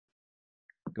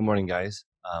Good morning, guys.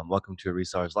 Welcome to A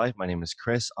Restar's Life. My name is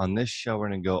Chris. On this show, we're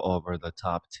going to go over the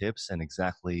top tips and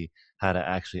exactly how to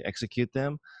actually execute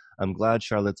them. I'm glad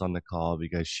Charlotte's on the call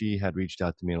because she had reached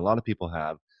out to me, and a lot of people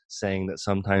have, saying that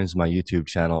sometimes my YouTube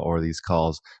channel or these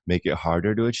calls make it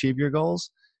harder to achieve your goals.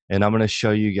 And I'm going to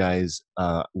show you guys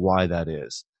why that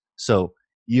is. So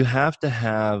you have to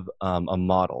have a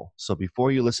model. So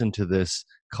before you listen to this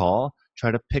call, try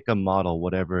to pick a model,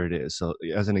 whatever it is. So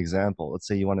as an example, let's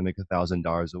say you want to make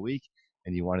 $1,000 a week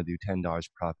and you want to do $10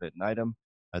 profit an item.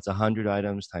 That's 100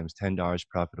 items times $10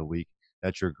 profit a week.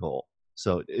 That's your goal.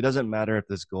 So it doesn't matter if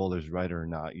this goal is right or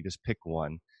not. You just pick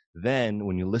one. Then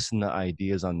when you listen to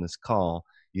ideas on this call,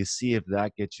 you see if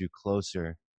that gets you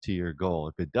closer to your goal.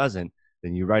 If it doesn't,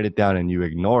 then you write it down and you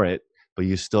ignore it, but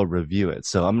you still review it.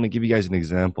 So I'm going to give you guys an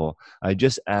example. I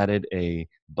just added a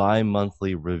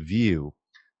bi-monthly review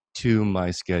to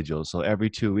my schedule. So every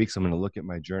 2 weeks, I'm going to look at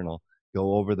my journal,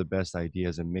 go over the best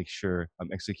ideas, and make sure I'm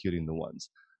executing the ones.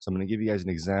 So I'm going to give you guys an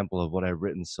example of what I've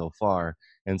written so far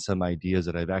and some ideas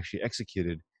that I've actually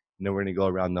executed. And then we're going to go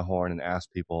around the horn and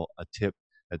ask people a tip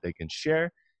that they can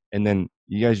share. And then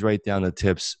you guys write down the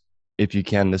tips. If you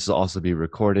can, this will also be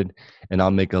recorded, and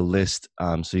I'll make a list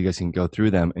so you guys can go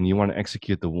through them. And you want to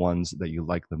execute the ones that you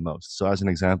like the most. So as an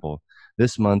example,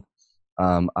 this month,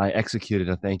 I executed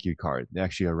a thank you card. They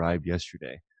actually arrived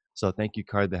yesterday. So a thank you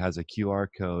card that has a QR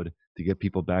code to get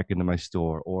people back into my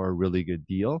store or a really good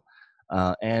deal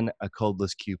and a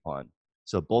codeless coupon.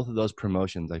 So both of those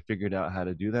promotions, I figured out how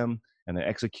to do them and I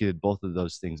executed both of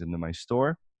those things into my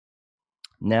store.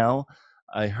 Now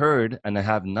I heard, and I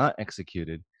have not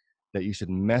executed, that you should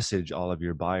message all of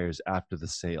your buyers after the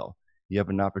sale. You have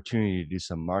an opportunity to do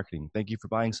some marketing. Thank you for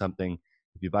buying something.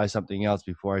 If you buy something else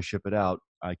before I ship it out,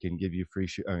 I can give you free,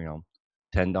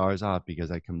 $10 off because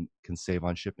I can save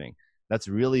on shipping. That's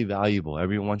really valuable.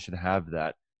 Everyone should have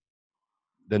that.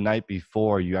 The night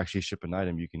before you actually ship an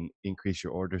item, you can increase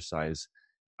your order size.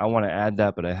 I want to add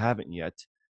that, but I haven't yet.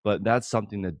 But that's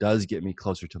something that does get me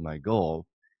closer to my goal,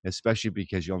 especially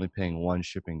because you're only paying one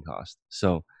shipping cost.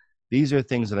 So these are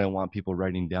things that I want people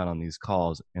writing down on these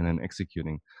calls and then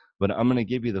executing. But I'm going to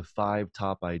give you the 5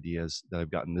 top ideas that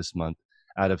I've gotten this month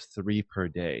out of 3 per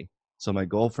day. So my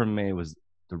goal for May was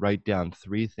to write down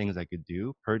 3 things I could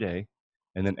do per day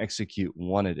and then execute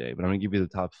 1 a day. But I'm going to give you the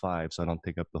top 5 so I don't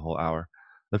take up the whole hour.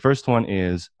 The first one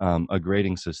is a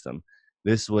grading system.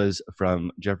 This was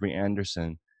from Jeffrey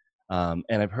Anderson. And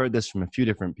I've heard this from a few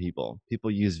different people.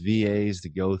 People use VAs to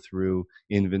go through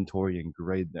inventory and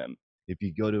grade them. If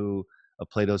you go to a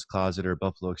Plato's Closet or a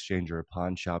Buffalo Exchange or a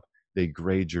pawn shop, they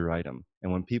grade your item.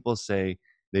 And when people say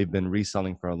they've been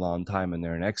reselling for a long time and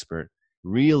they're an expert,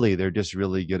 really, they're just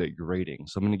really good at grading.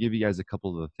 So I'm going to give you guys a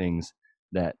couple of the things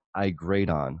that I grade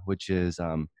on, which is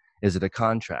it a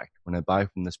contract? When I buy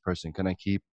from this person, can I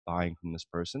keep buying from this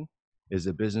person? Is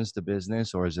it business to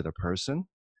business or is it a person?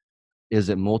 Is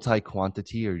it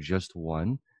multi-quantity or just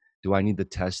one? Do I need to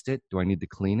test it? Do I need to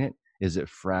clean it? Is it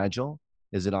fragile?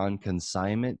 Is it on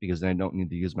consignment because then I don't need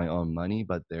to use my own money,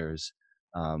 but there's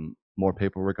more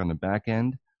paperwork on the back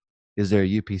end? Is there a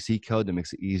UPC code that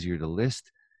makes it easier to list?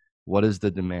 What is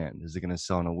the demand? Is it going to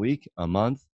sell in a week, a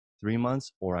month, 3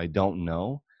 months, or I don't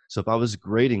know? So if I was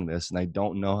grading this and I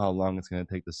don't know how long it's going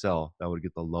to take to sell, that would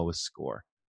get the lowest score.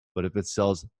 But if it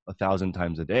sells 1,000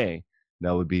 times a day,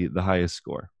 that would be the highest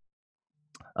score.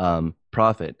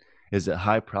 Profit. Is it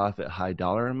high profit, high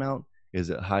dollar amount? Is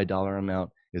it high dollar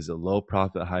amount? Is it low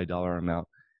profit, high dollar amount?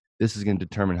 This is going to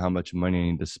determine how much money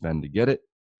I need to spend to get it.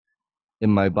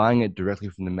 Am I buying it directly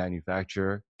from the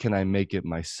manufacturer? Can I make it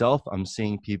myself? I'm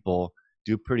seeing people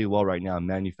do pretty well right now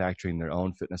manufacturing their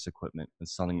own fitness equipment and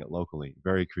selling it locally.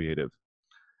 Very creative.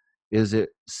 Is it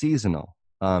seasonal?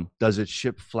 Does it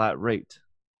ship flat rate?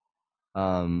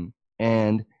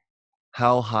 And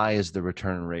how high is the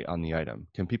return rate on the item?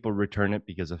 Can people return it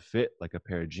because of fit, like a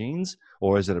pair of jeans?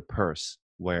 Or is it a purse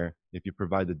where if you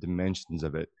provide the dimensions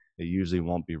of it, it usually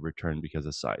won't be returned because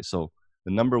of size? So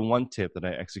the number 1 tip that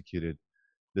I executed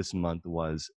this month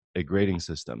was a grading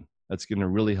system. That's going to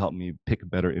really help me pick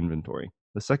better inventory.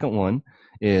 The second one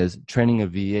is training a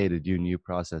VA to do new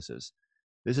processes.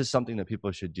 This is something that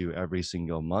people should do every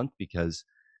single month because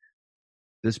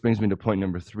this brings me to point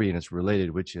number 3, and it's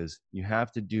related, which is you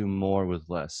have to do more with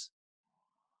less.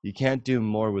 You can't do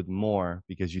more with more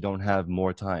because you don't have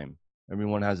more time.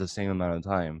 Everyone has the same amount of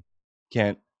time.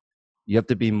 You have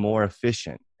to be more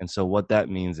efficient. And so what that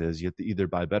means is you have to either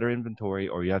buy better inventory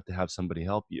or you have to have somebody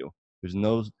help you.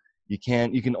 You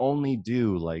can only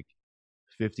do like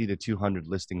 50 to 200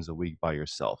 listings a week by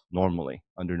yourself normally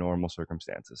under normal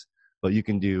circumstances, but you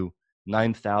can do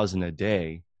 9,000 a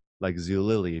day like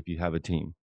Zulily if you have a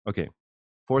team. Okay.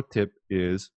 fourth tip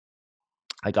is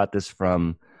I got this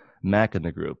from Mac in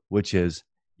the group, which is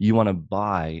you want to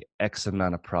buy X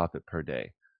amount of profit per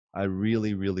day. I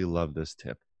really, really love this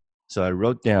tip. So I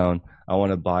wrote down I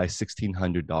want to buy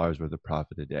 $1,600 worth of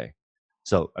profit a day.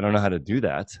 So I don't know how to do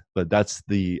that, but that's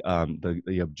the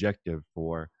objective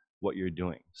for what you're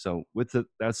doing. So with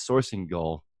that sourcing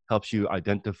goal helps you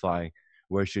identify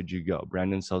where should you go.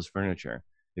 Brandon sells furniture.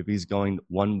 If he's going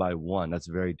one by one, that's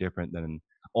very different than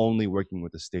only working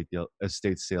with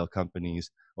estate sale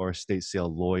companies or estate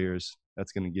sale lawyers.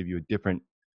 That's going to give you a different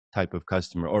type of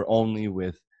customer, or only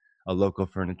with a local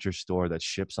furniture store that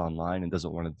ships online and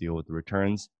doesn't want to deal with the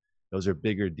returns. Those are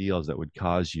bigger deals that would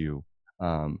cause you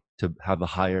to have a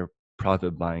higher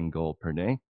profit buying goal per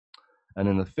day. And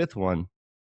then the fifth one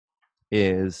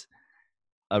is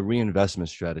a reinvestment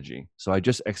strategy. So I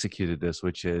just executed this,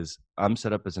 which is I'm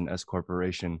set up as an S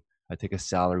corporation. I take a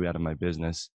salary out of my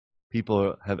business.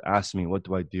 People have asked me, what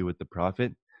do I do with the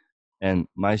profit? And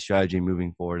my strategy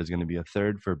moving forward is going to be a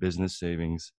third for business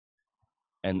savings.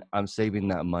 And I'm saving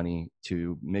that money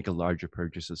to make a larger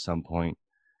purchase at some point.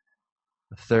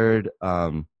 A third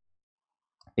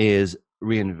is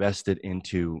reinvested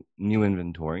into new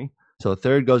inventory. So a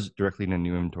third goes directly into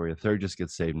new inventory. A third just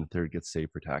gets saved, and a third gets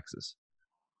saved for taxes.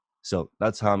 So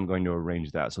that's how I'm going to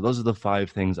arrange that. So those are the 5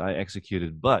 things I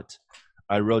executed, but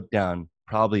I wrote down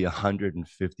probably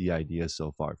 150 ideas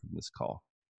so far from this call.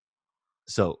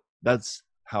 So that's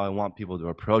how I want people to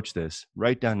approach this.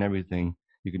 Write down everything.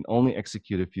 You can only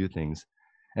execute a few things.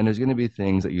 And there's going to be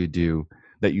things that you do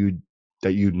that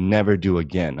you never do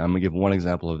again. I'm going to give one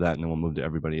example of that, and then we'll move to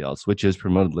everybody else, which is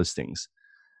promoted listings.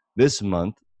 This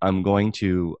month, I'm going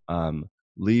to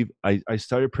I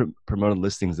started promoted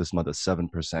listings this month at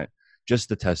 7% just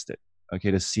to test it, okay,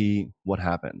 to see what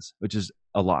happens, which is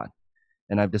a lot.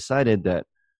 And I've decided that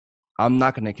I'm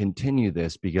not going to continue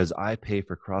this because I pay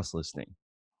for cross listing.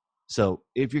 So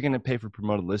if you're going to pay for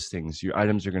promoted listings, your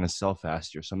items are going to sell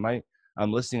faster. So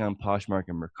I'm listing on Poshmark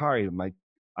and Mercari. My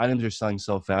items are selling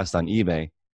so fast on eBay.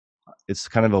 It's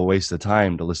kind of a waste of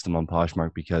time to list them on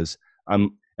Poshmark because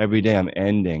every day I'm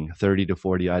ending 30 to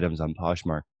 40 items on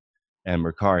Poshmark and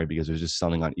Mercari because they're just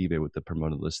selling on eBay with the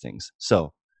promoted listings.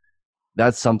 So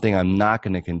that's something I'm not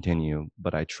going to continue,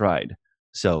 but I tried.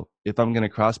 So if I'm going to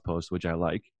cross post, which I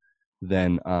like,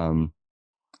 then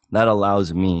that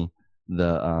allows me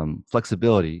the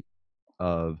flexibility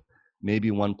of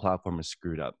maybe one platform is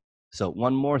screwed up. So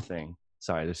one more thing,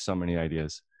 sorry, there's so many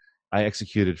ideas. I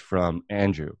executed from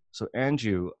Andrew. So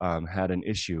Andrew had an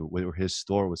issue where his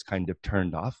store was kind of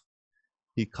turned off.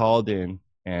 He called in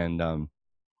and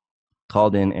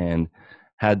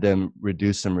had them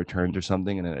reduce some returns or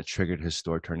something, and then it triggered his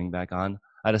store turning back on.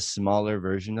 I had a smaller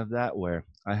version of that where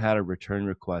I had a return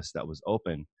request that was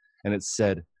open, and it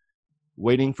said,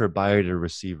 waiting for buyer to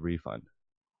receive refund.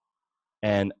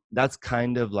 And that's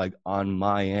kind of like on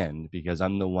my end because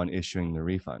I'm the one issuing the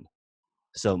refund.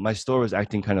 So my store was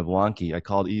acting kind of wonky. I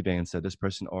called eBay and said, this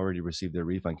person already received their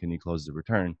refund. Can you close the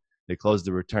return? They closed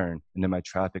the return, and then my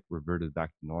traffic reverted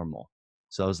back to normal.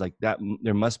 So I was like,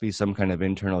 there must be some kind of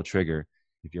internal trigger.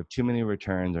 If you have too many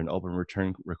returns or an open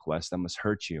return request, that must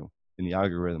hurt you in the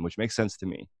algorithm, which makes sense to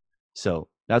me. So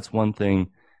that's one thing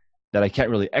that I can't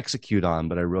really execute on,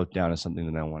 but I wrote down as something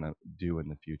that I want to do in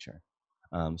the future.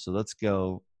 So let's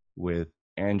go with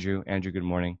Andrew. Andrew, good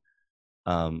morning.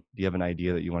 Do you have an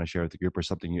idea that you want to share with the group or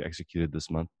something you executed this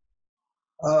month?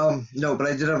 No, but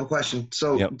I did have a question.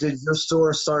 So Yep. did your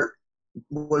store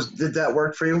did that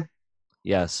work for you?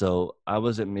 Yeah. So I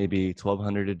was at maybe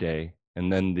 1,200 a day,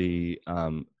 and then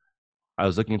I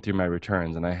was looking through my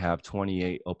returns, and I have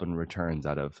 28 open returns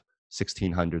out of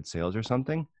 1,600 sales or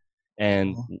something,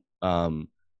 and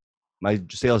my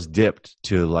sales dipped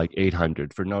to like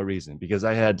 800 for no reason because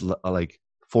I had like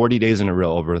 40 days in a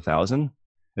row over 1,000,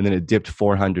 and then it dipped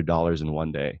 $400 in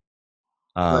one day.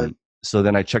 Right. So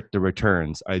then I checked the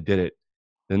returns. I did it.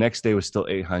 The next day was still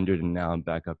 800, and now I'm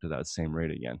back up to that same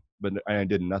rate again. But I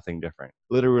did nothing different.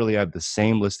 Literally, I have the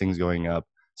same listings going up,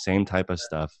 same type of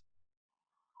stuff.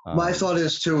 My thought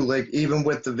is too, like even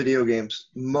with the video games,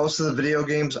 most of the video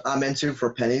games I'm into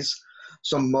for pennies.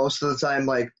 So most of the time,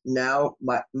 like now,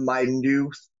 my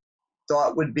new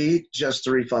thought would be just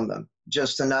to refund them,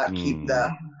 just to not keep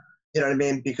that. You know what I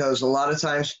mean? Because a lot of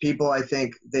times people, I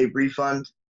think they refund,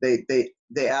 they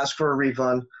ask for a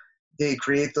refund, they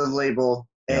create the label,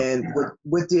 Yep. and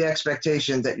with the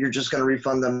expectation that you're just going to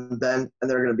refund them then, and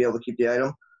they're going to be able to keep the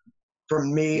item. For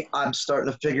me, I'm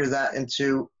starting to figure that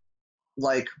into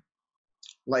like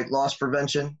loss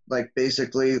prevention. Like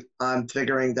basically, I'm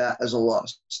figuring that as a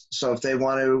loss. So if they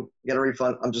want to get a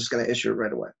refund, I'm just going to issue it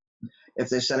right away. If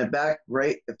they send it back,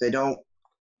 great. If they don't,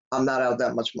 I'm not out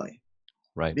that much money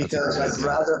Right. That's a because great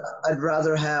idea. I'd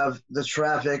rather have the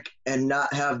traffic and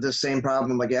not have the same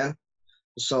problem again.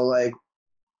 So like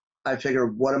I figure,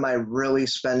 what am I really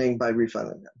spending by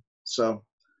refunding them? So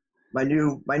my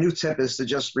new tip is to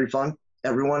just refund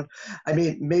everyone. I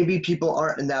mean, maybe people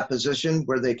aren't in that position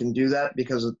where they can do that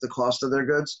because of the cost of their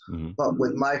goods, Hmm. but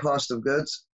with my cost of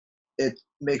goods, it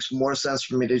makes more sense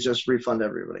for me to just refund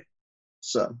everybody.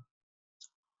 So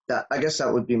that I guess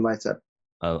that would be my tip.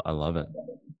 I love it.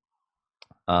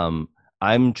 Um,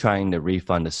 I'm trying to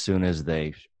refund as soon as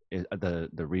the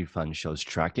refund shows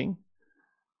tracking.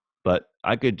 But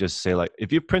I could just say like,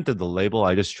 if you printed the label,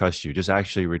 I just trust you. Just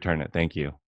actually return it. Thank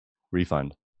you.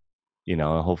 Refund. And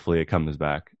hopefully it comes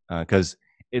back because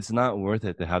it's not worth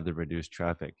it to have the reduced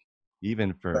traffic, even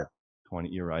Right. for 20.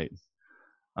 You're right.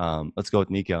 Let's go with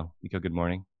Nico. Nico, good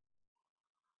morning.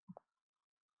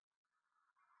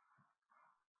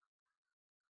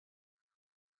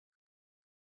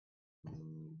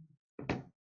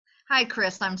 Hi,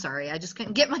 Chris. I'm sorry. I just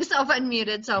couldn't get myself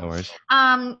unmuted. No worries.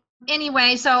 Um,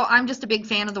 anyway, so I'm just a big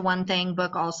fan of the One Thing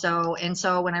book also. And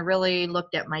so when I really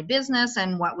looked at my business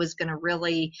and what was going to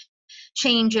really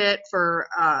change it for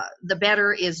the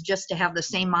better is just to have the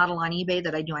same model on eBay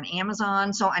that I do on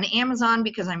Amazon. So on Amazon,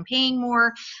 because I'm paying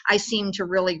more, I seem to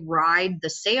really ride the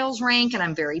sales rank, and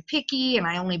I'm very picky and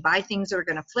I only buy things that are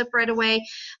going to flip right away.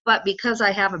 But because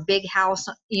I have a big house,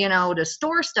 to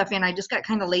store stuff in, I just got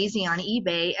kind of lazy on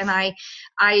eBay, and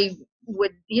I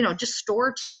would just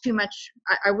store too much.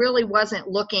 I really wasn't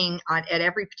looking at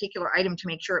every particular item to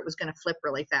make sure it was going to flip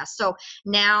really fast. So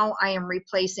now I am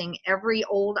replacing every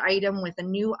old item with a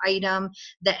new item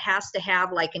that has to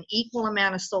have like an equal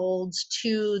amount of solds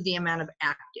to the amount of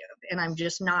active, and I'm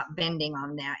just not bending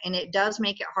on that. And it does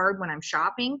make it hard when I'm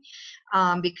shopping,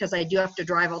 because I do have to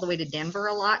drive all the way to Denver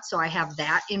a lot, so I have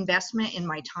that investment in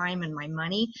my time and my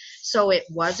money. So it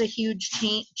was a huge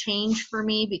change for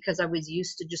me because I was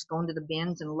used to just going to the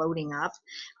bins and loading up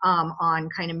on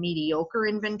kind of mediocre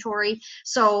inventory.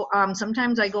 So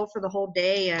sometimes I go for the whole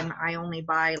day and I only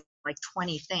buy like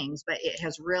 20 things, but it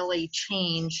has really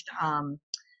changed,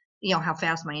 how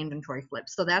fast my inventory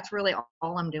flips. So that's really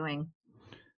all I'm doing.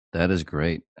 That is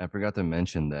great. I forgot to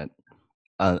mention that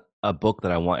a book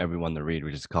that I want everyone to read,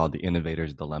 which is called The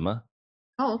Innovator's Dilemma.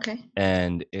 Oh, okay.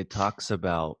 And it talks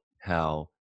about how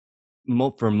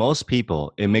for most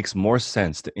people, it makes more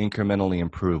sense to incrementally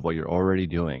improve what you're already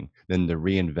doing than to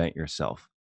reinvent yourself.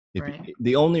 If Right.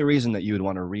 the only reason that you would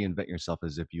want to reinvent yourself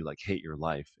is if you like hate your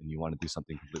life and you want to do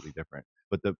something completely different.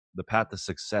 But the path to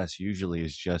success usually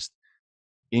is just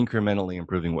incrementally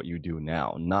improving what you do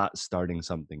now, not starting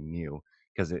something new,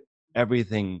 because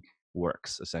everything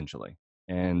works essentially.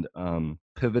 And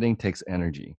pivoting takes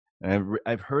energy. And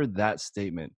I've heard that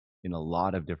statement in a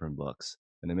lot of different books,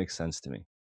 and it makes sense to me.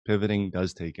 Pivoting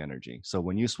does take energy. So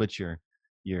when you switch your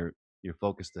your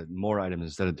focus to more items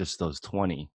instead of just those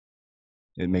 20,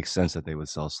 it makes sense that they would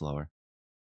sell slower.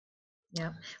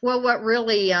 Yeah. Well, what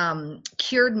really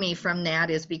cured me from that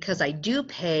is because I do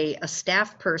pay a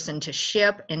staff person to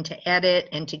ship and to edit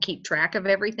and to keep track of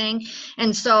everything.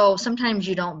 And so sometimes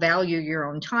you don't value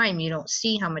your own time. You don't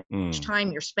see how much Mm,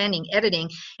 time you're spending editing.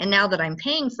 And now that I'm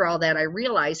paying for all that, I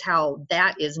realize how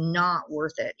that is not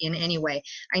worth it in any way.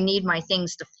 I need my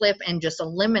things to flip and just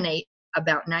eliminate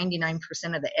about 99%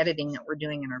 of the editing that we're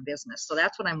doing in our business. So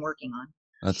that's what I'm working on.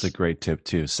 that's a great tip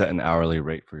too. Set an hourly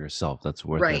rate for yourself that's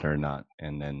worth it Right. or not,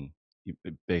 and then you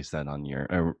base that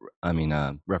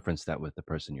on reference that with the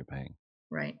person you're paying.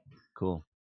 Right. Cool.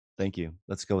 Thank you.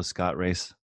 Let's go with Scott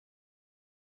Race.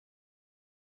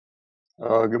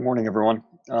 Good morning, everyone.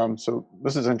 So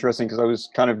this is interesting because I was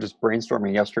kind of just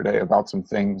brainstorming yesterday about some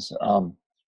things,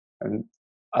 and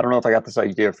I don't know if I got this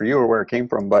idea for you or where it came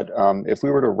from, but if we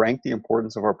were to rank the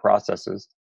importance of our processes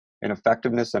in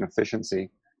effectiveness and efficiency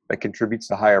that contributes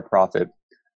to higher profit,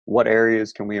 what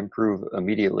areas can we improve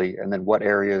immediately, and then what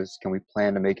areas can we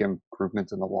plan to make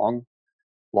improvements in the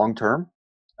long term?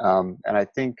 And I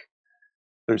think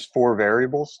there's four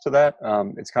variables to that.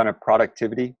 It's kind of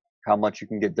productivity, how much you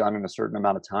can get done in a certain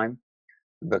amount of time,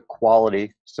 the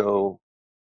quality, so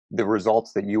the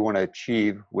results that you want to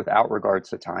achieve without regards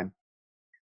to time,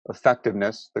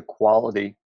 effectiveness, the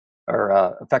quality,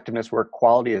 or effectiveness where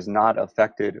quality is not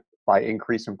affected by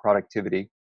increase in productivity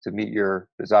to meet your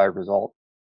desired result,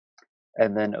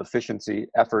 and then efficiency,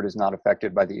 effort is not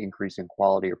affected by the increase in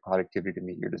quality or productivity to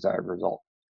meet your desired result.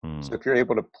 So Hmm. if you're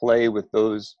able to play with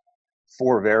those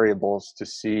four variables to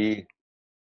see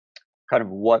kind of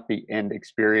what the end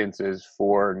experience is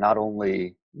for not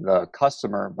only the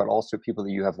customer, but also people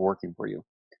that you have working for you.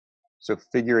 So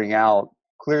figuring out,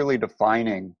 clearly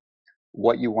defining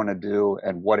what you want to do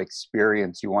and what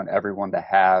experience you want everyone to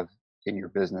have in your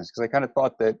business. Because I kind of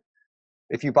thought that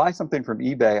if you buy something from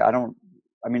eBay,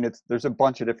 there's a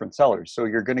bunch of different sellers, so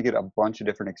you're going to get a bunch of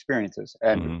different experiences.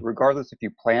 And Mm-hmm. regardless if you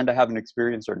plan to have an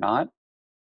experience or not,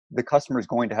 the customer is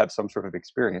going to have some sort of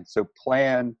experience. So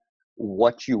plan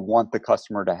what you want the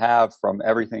customer to have, from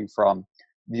everything from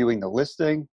viewing the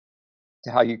listing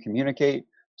to how you communicate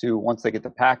to once they get the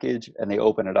package and they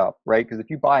open it up, right? Because if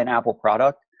you buy an Apple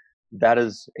product, that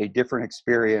is a different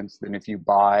experience than if you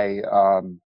buy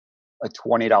a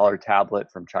 $20 tablet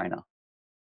from China.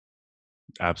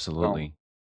 So Absolutely.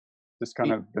 just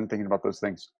kind of been thinking about those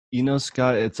things.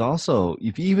 Scott, it's also,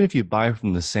 even if you buy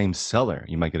from the same seller,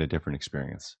 you might get a different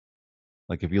experience.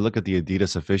 Like if you look at the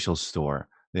Adidas official store,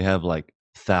 they have like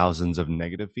thousands of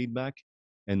negative feedback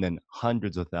and then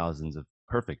hundreds of thousands of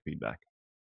perfect feedback.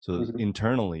 So Mm-hmm.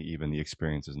 internally, even the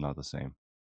experience is not the same.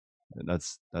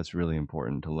 That's really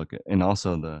important to look at. And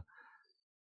also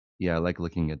I like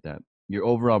looking at that. Your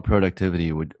overall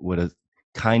productivity would have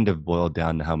kind of boiled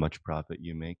down to how much profit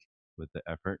you make with the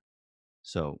effort.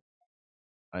 So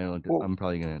Well, I'm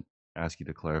probably going to ask you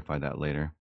to clarify that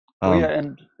later. yeah,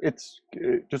 and it's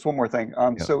just one more thing.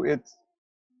 Yeah. So it's,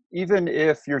 even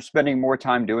if you're spending more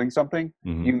time doing something,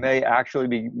 Mm-hmm. you may actually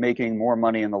be making more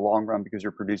money in the long run because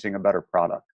you're producing a better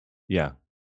product. Yeah.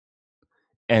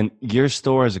 And your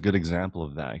store is a good example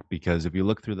of that, because if you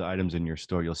look through the items in your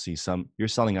store, you'll see you're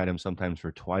selling items sometimes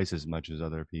for twice as much as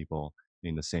other people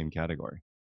in the same category,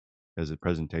 because the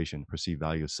perceived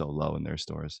value is so low in their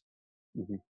stores.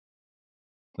 Mm-hmm.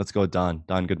 Let's go with Don.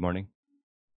 Don, good morning.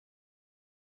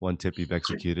 One tip you've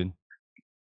executed.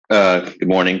 Good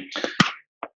morning.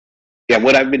 Yeah,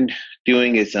 what I've been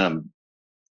doing is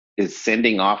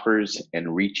sending offers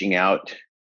and reaching out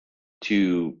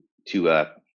to to uh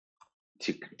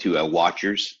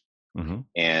watchers, Mm-hmm.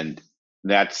 and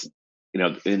that's,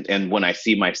 and when I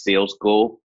see my sales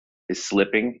goal is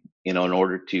slipping, in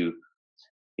order to,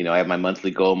 I have my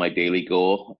monthly goal, my daily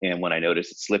goal, and when I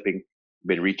notice it's slipping, I've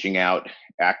been reaching out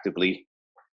actively,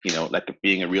 like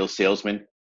being a real salesman,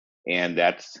 and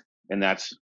that's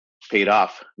paid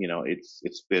off.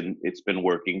 It's been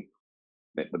working.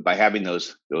 But by having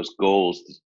those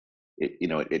goals,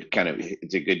 it kind of,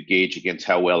 it's a good gauge against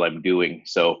how well I'm doing.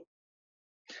 So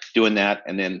doing that,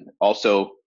 and then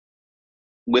also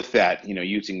with that,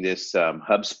 using this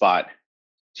HubSpot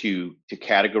to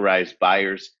categorize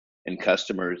buyers and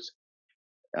customers,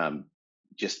 um,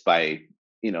 just by,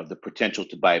 the potential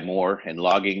to buy more, and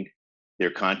logging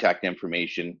their contact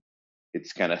information.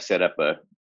 It's kind of set up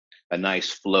a nice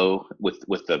flow with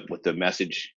the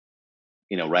message,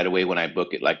 right away when I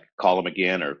book it, like call them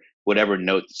again or whatever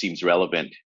note seems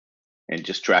relevant, and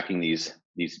just tracking these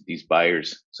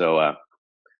buyers. So I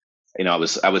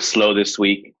was slow this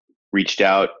week, reached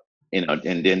out, and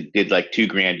then did like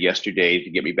 $2,000 yesterday to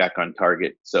get me back on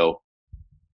target. So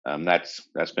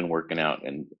that's been working out,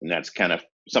 and that's kind of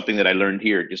something that I learned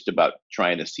here, just about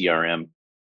trying a CRM.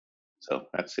 So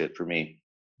that's it for me.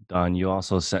 Don, you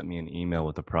also sent me an email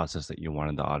with a process that you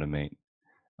wanted to automate,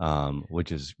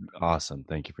 which is awesome.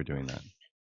 Thank you for doing that.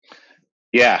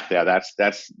 Yeah, that's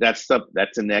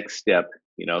the next step.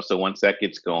 So once that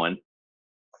gets going,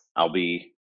 I'll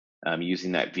be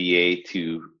using that VA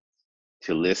to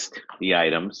list the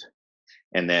items,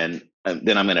 and then I'm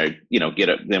gonna,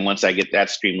 then once I get that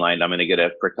streamlined, I'm gonna get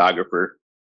a photographer,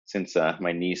 since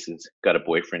my niece has got a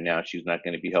boyfriend now. She's not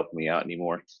going to be helping me out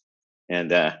anymore, and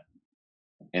then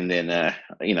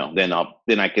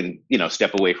then I can,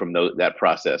 step away from that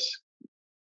process.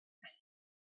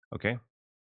 Okay.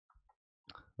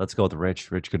 Let's go with Rich.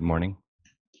 Rich, good morning.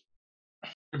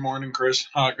 Good morning, Chris.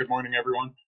 Good morning,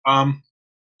 everyone.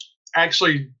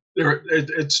 Actually,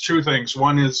 it's two things.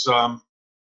 One is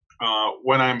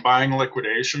when I'm buying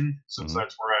liquidation, since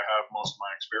that's where I have most of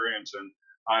my experience, and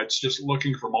it's just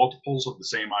looking for multiples of the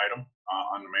same item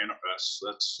on the manifest.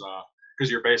 That's because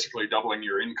you're basically doubling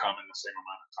your income in the same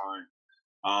amount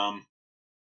of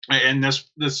time. And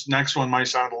this next one might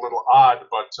sound a little odd,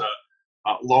 but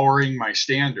lowering my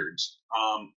standards.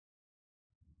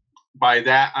 By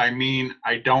that, I mean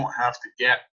I don't have to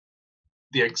get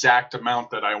the exact amount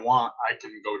that I want. I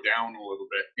can go down a little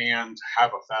bit and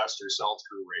have a faster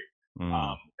sell-through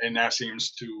rate, and that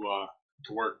seems to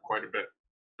work quite a bit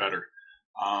better.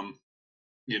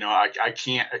 I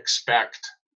can't expect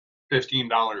 $15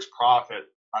 profit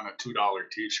on a $2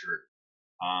 T-shirt.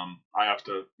 I have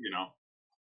to,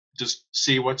 just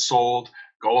see what's sold,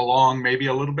 go along maybe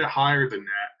a little bit higher than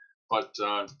that, but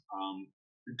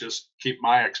just keep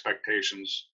my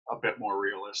expectations a bit more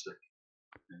realistic.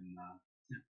 And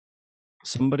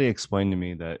Somebody explained to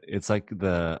me that it's like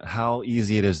how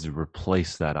easy it is to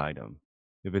replace that item.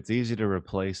 If it's easy to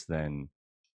replace, then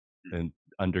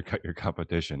undercut your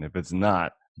competition. If it's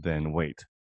not, then wait.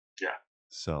 Yeah.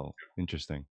 So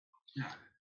interesting. Yeah.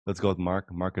 Let's go with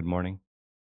Mark. Mark, good morning.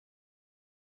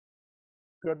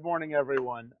 Good morning,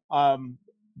 everyone.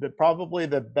 Probably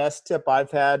the best tip I've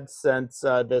had since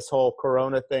this whole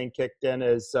Corona thing kicked in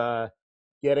is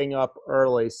getting up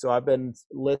early. So I've been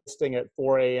listing at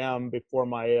 4 a.m. before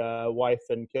my wife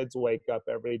and kids wake up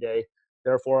every day.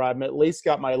 Therefore, I've at least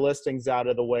got my listings out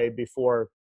of the way before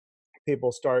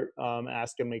people start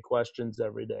asking me questions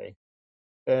every day.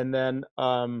 And then,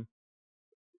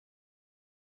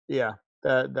 yeah,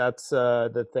 that's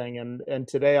the thing. And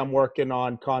today I'm working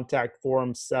on Contact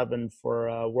Form 7 for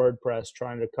WordPress,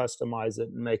 trying to customize it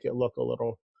and make it look a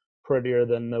little prettier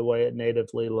than the way it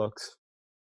natively looks.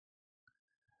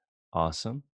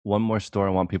 Awesome. One more store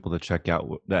I want people to check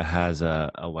out that has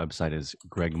a website is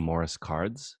Greg Morris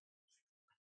Cards.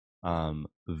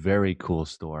 Very cool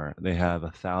store. They have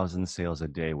 1,000 sales a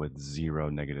day with 0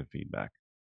 negative feedback.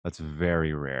 That's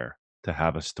very rare to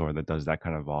have a store that does that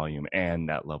kind of volume and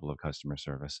that level of customer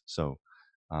service. So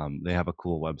they have a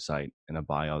cool website and a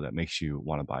bio that makes you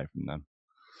want to buy from them.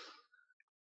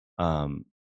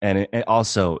 And it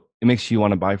makes you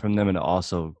want to buy from them, and it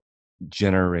also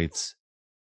generates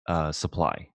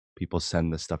supply. People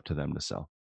send this stuff to them to sell.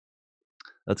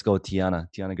 Let's go with Tiana.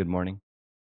 Tiana, good morning.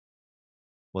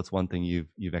 What's one thing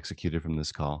you've executed from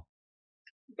this call?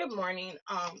 Good morning.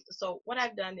 So what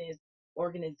I've done is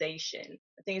organization.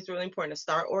 I think it's really important to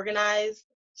start organized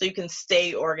so you can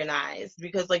stay organized,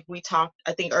 because like we talked,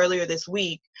 I think earlier this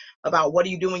week, about what do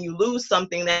you do when you lose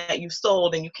something that you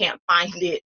sold and you can't find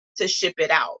it to ship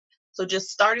it out. So just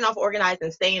starting off organized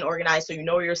and staying organized so you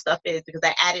know where your stuff is, because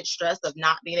that added stress of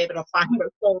not being able to find your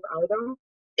sold item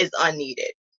is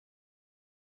unneeded.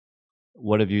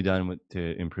 What have you done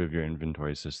to improve your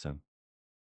inventory system?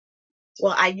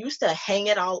 Well, I used to hang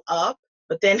it all up,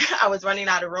 but then I was running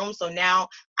out of room. So now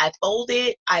I fold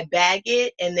it, I bag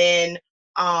it, and then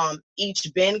each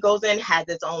bin goes in, has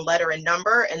its own letter and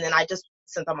number. And then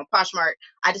since I'm a Poshmark,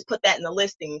 I just put that in the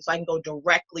listing so I can go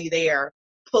directly there,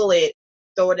 pull it,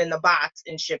 throw it in the box,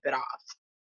 and ship it off.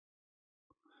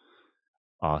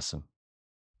 Awesome.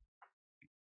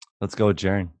 Let's go with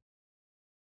Jaren.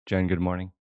 Jaren, good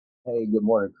morning. Hey, good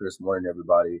morning, Chris. Morning,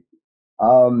 everybody.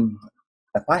 Um,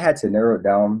 if I had to narrow it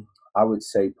down, I would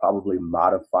say probably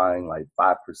modifying like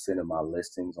 5% of my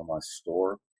listings on my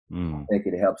store. I think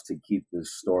it helps to keep the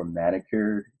store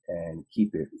manicured and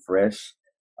keep it fresh.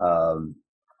 Um,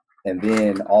 and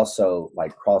then also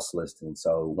like cross listing.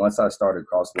 So once I started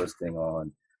cross listing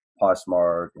on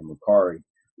Poshmark and Mercari,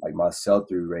 like my sell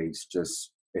through rates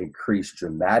just increased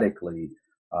dramatically.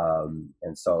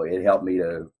 And so it helped me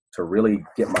to really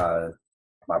get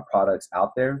my products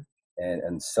out there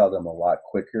and sell them a lot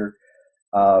quicker.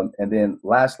 And then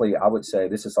lastly, I would say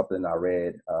this is something I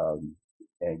read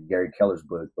in Gary Keller's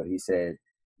book, but he said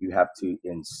you have to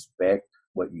inspect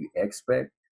what you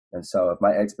expect. And so if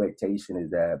my expectation is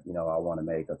that, I want to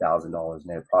make $1,000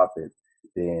 net profit,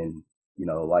 then,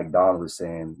 like Don was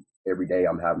saying, every day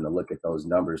I'm having to look at those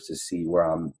numbers to see where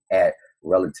I'm at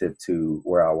relative to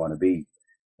where I want to be.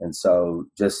 And so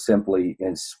just simply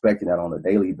inspecting that on a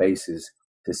daily basis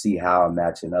to see how I'm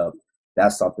matching up,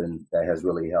 that's something that has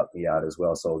really helped me out as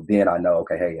well. So then I know,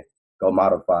 okay, hey, go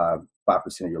modify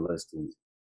 5% of your listings,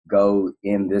 go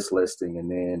in this listing and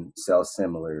then sell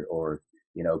similar, or,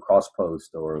 cross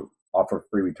post or offer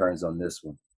free returns on this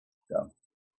one. So.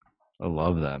 I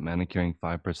love that. Manicuring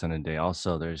 5% a day.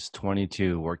 Also, there's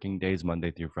 22 working days,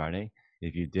 Monday through Friday.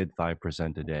 If you did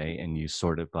 5% a day and you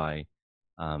sort it by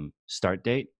start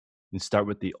date, and start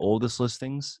with the oldest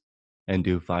listings and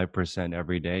do 5%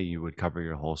 every day, you would cover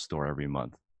your whole store every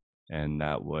month, and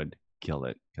that would kill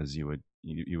it because you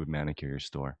would manicure your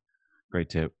store. Great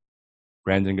tip.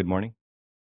 Brandon, good morning.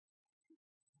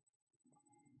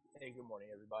 Hey, good morning,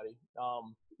 everybody.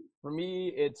 For me,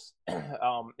 it's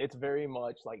it's very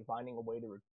much like finding a way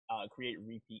to create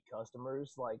repeat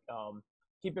customers. Like,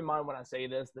 keep in mind when I say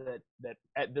this that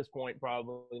at this point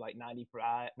probably like 95%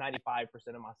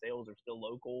 of my sales are still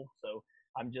local. So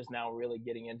I'm just now really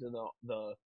getting into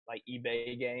the like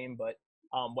eBay game. But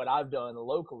what I've done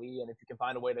locally, and if you can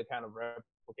find a way to kind of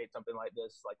replicate something like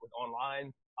this, like with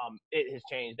online, it has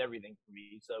changed everything for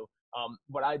me. So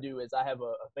what I do is I have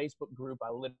a Facebook group. I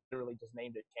literally just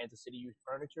named it Kansas City Used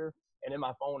Furniture. And in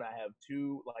my phone, I have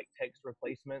 2 like text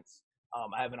replacements.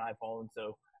 I have an iPhone,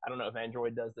 so I don't know if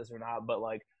Android does this or not, but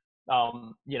like,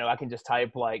 I can just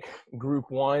type like group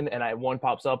 1 and one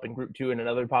pops up and group 2 and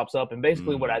another pops up. And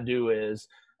basically what I do is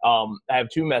I have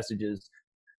two messages.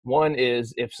 One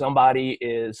is if somebody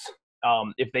is,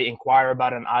 if they inquire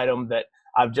about an item that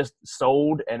I've just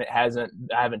sold and I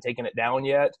haven't taken it down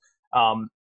yet,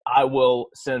 I will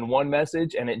send one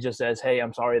message and it just says, hey,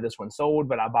 I'm sorry this one's sold,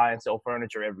 but I buy and sell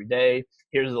furniture every day.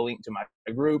 Here's the link to my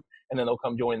group. And then they'll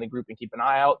come join the group and keep an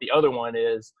eye out. The other one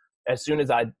is as soon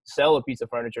as I sell a piece of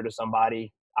furniture to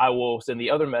somebody, I will send the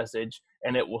other message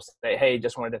and it will say, hey,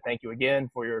 just wanted to thank you again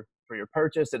for your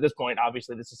purchase. At this point,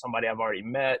 obviously, this is somebody I've already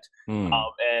met.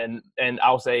 And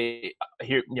I'll say,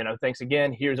 here, thanks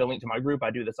again. Here's a link to my group.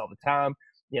 I do this all the time.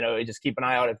 Just keep an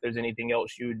eye out if there's anything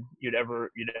else you'd ever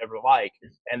like.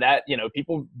 And that,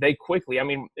 people, they quickly, I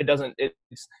mean,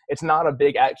 it's not a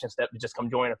big action step to just come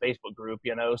join a Facebook group,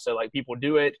 so like people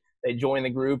do it, they join the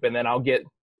group, and then I'll get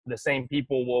the same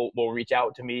people will reach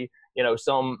out to me.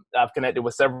 Some I've connected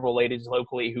with several ladies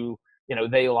locally who,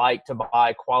 they like to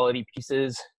buy quality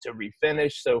pieces to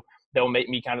refinish. So they'll make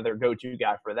me kind of their go-to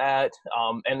guy for that.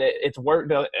 And it's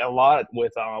worked a lot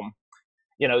with,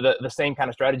 the same kind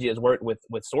of strategy has worked with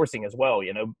sourcing as well,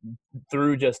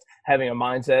 through just having a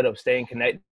mindset of staying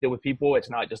connected with people. It's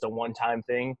not just a one-time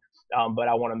thing, but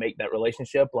I want to make that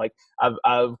relationship. Like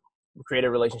I've created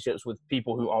relationships with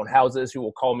people who own houses who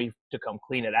will call me to come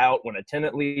clean it out when a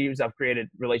tenant leaves. I've created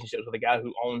relationships with a guy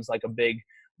who owns like a big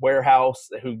warehouse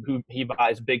who he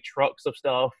buys big trucks of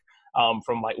stuff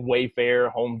from like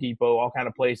Wayfair, Home Depot, all kind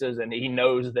of places. And he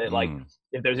knows that like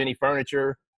if there's any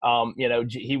furniture,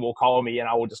 he will call me and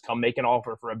I will just come make an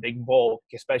offer for a big bulk,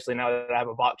 especially now that I have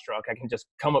a box truck. I can just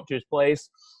come up to his place,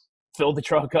 fill the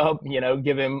truck up,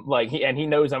 give him and he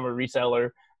knows I'm a reseller,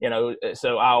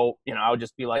 so I'll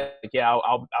just be like, yeah,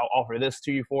 I'll offer this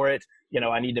to you for it.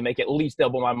 I need to make at least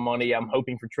double my money. I'm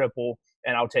hoping for triple,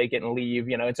 and I'll take it and leave,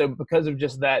 and so because of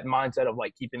just that mindset of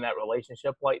like keeping that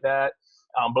relationship like that,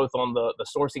 both on the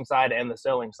sourcing side and the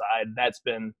selling side, that's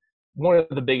been one of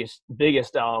the biggest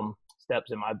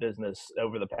steps in my business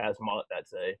over the past month, I'd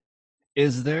say.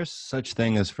 Is there such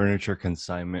thing as furniture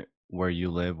consignment where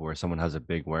you live, where someone has a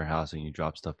big warehouse and you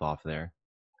drop stuff off there?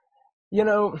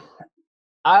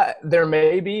 There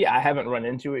may be. I haven't run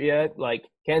into it yet. Like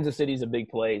Kansas City's a big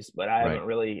place, but I haven't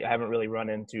really run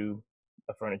into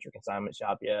a furniture consignment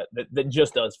shop yet that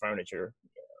just does furniture.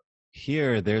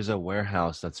 Here, there's a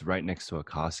warehouse that's right next to a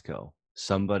Costco.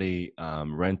 Somebody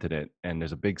rented it, and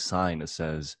there's a big sign that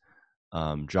says,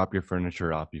 drop your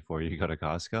furniture off before you go to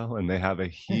Costco. And they have a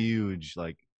huge,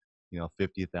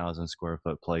 50,000 square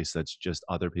foot place that's just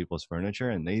other people's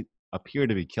furniture, and they appear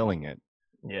to be killing it.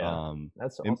 Yeah,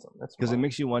 that's awesome. That's because it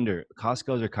makes you wonder.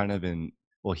 Costco's are kind of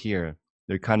here,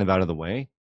 they're kind of out of the way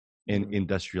in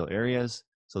industrial areas.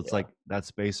 So it's like that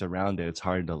space around it, it's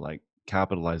hard to like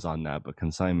capitalize on that. But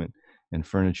consignment and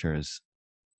furniture is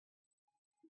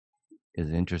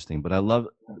interesting. But I love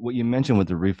what you mentioned with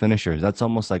the refinishers. That's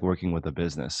almost like working with a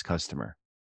business customer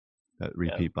that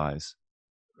repeat buys.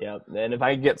 Yeah, and if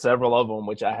I get several of them,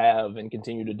 which I have and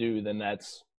continue to do, then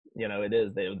that's it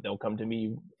is. They'll come to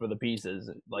me for the pieces.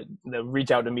 Like they'll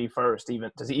reach out to me first, even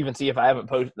to see if I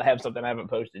have something I haven't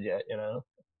posted yet.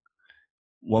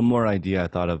 One more idea I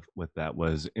thought of with that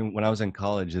was when I was in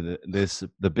college,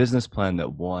 the business plan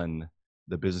that won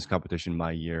the business competition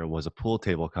my year was a pool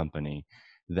table company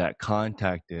that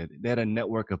they had a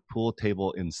network of pool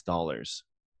table installers.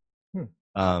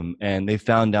 And they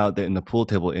found out that in the pool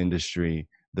table industry,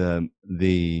 the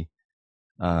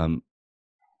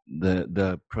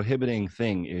prohibiting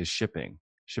thing is shipping.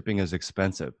 Shipping is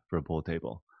expensive for a pool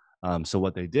table. So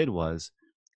what they did was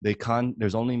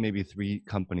there's only maybe 3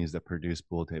 companies that produce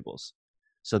pool tables.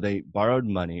 So they borrowed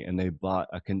money and they bought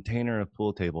a container of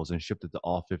pool tables and shipped it to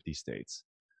all 50 states.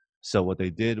 So what they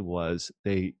did was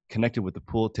they connected with the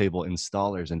pool table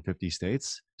installers in 50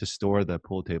 states to store the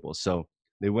pool tables. So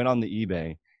they went on the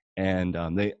eBay and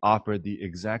they offered the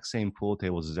exact same pool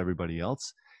tables as everybody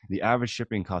else. The average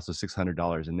shipping cost was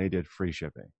 $600 and they did free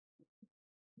shipping.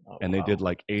 And they did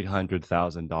like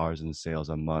 $800,000 in sales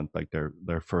a month, like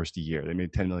their first year. They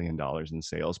made $10 million in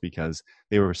sales because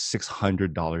they were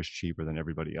 $600 cheaper than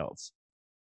everybody else.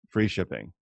 Free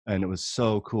shipping. And it was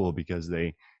so cool because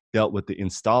they dealt with the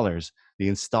installers. The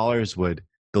installers would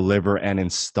deliver and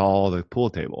install the pool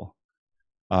table.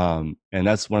 And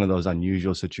that's one of those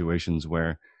unusual situations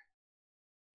where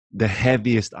the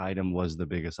heaviest item was the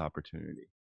biggest opportunity.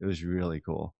 It was really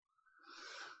cool.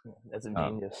 That's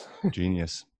ingenious.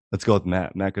 Genius. Let's go with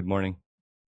Matt. Matt, good morning.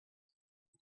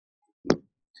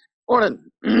 Morning.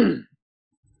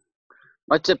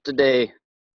 My tip today,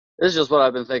 this is just what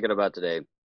I've been thinking about today.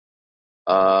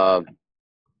 Got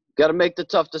to make the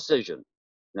tough decision.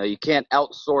 You can't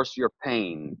outsource your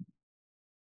pain.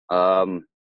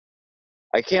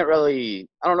 I can't really,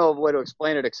 I don't know a way to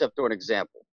explain it except through an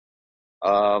example.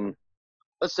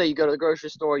 Let's say you go to the grocery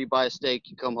store, you buy a steak,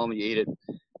 you come home and you eat it.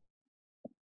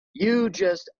 You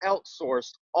just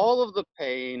outsourced all of the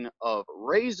pain of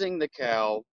raising the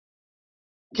cow,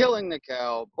 killing the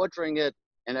cow, butchering it,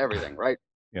 and everything, right?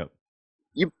 Yep.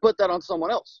 You put that on someone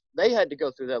else. They had to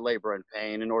go through that labor and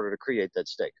pain in order to create that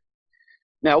steak.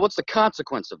 Now, what's the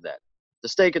consequence of that? The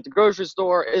steak at the grocery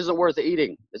store isn't worth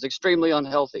eating. It's extremely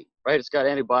unhealthy, right? It's got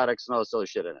antibiotics and all this other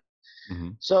shit in it. Mm-hmm.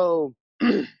 So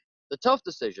the tough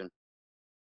decision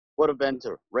would have been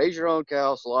to raise your own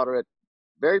cow, slaughter it.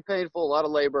 Very painful, a lot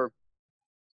of labor,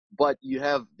 but you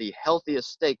have the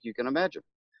healthiest steak you can imagine.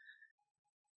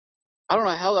 I don't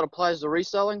know how that applies to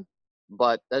reselling,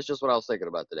 but that's just what I was thinking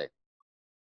about today.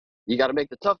 You got to make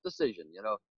the tough decision. You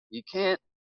know, you can't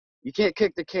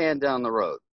kick the can down the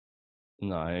road.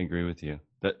 No, I agree with you.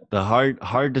 The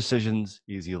hard decisions,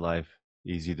 easy life.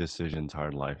 Easy decisions,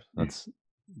 hard life. That's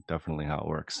definitely how it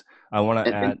works. I want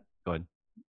to add. Go ahead.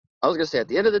 I was gonna say, at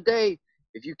the end of the day,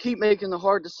 if you keep making the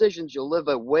hard decisions, you'll live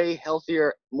a way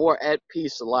healthier, more at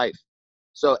peace life.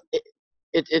 So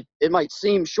it might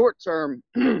seem short term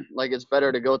like it's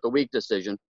better to go with the weak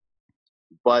decision,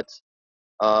 but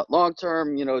long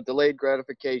term, you know, delayed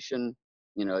gratification,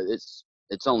 you know, it's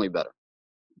only better.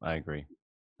 I agree.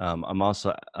 I'm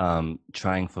also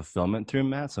trying fulfillment through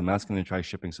Matt. So Matt's going to try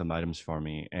shipping some items for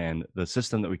me, and the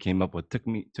system that we came up with took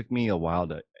me a while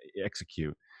to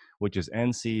execute, which is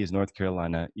NC is North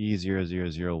Carolina,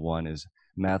 E0001 is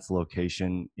Matt's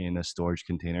location in a storage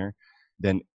container,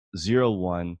 then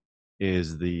 01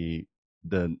 is the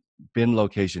bin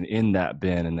location in that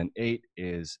bin, and then 8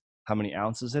 is how many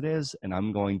ounces it is, and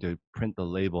I'm going to print the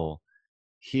label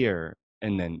here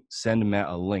and then send Matt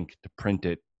a link to print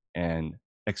it and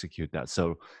execute that.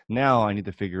 So now I need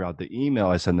to figure out the email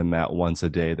I send to Matt once a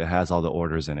day that has all the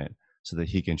orders in it so that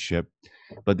he can ship.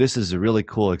 But this is a really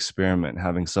cool experiment,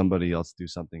 having somebody else do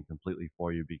something completely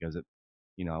for you, because it,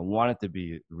 you know, I want it to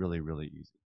be really, really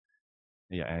easy.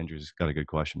 Yeah, Andrew's got a good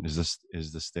question. Is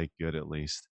the steak good at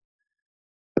least?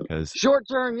 Because short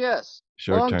term, yes.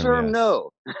 Short Long term, yes.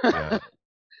 no. Yeah.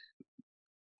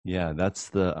 Yeah, that's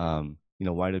the you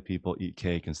know, why do people eat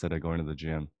cake instead of going to the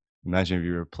gym? Imagine if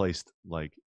you replaced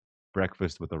like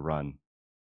breakfast with a run.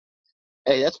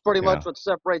 Hey, that's pretty much what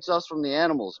separates us from the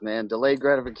animals, man. Delayed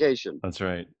gratification. That's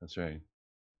right. That's right.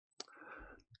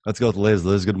 Let's go with Liz.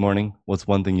 Liz, good morning. What's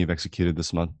one thing you've executed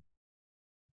this month?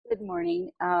 Good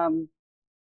morning.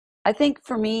 I think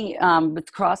for me,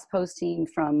 with cross-posting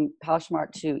from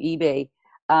Poshmark to eBay,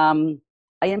 I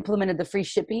implemented the free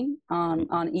shipping on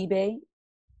eBay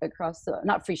across the,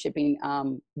 not free shipping,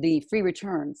 the free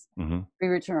returns,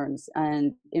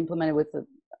 and implemented with the,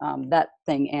 that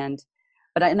thing. And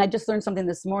I just learned something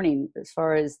this morning as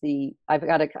far as I've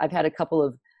had a couple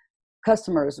of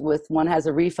customers with, one has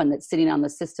a refund that's sitting on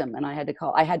the system, and I had to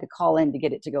call in to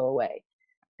get it to go away.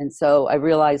 And so I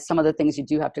realized some of the things you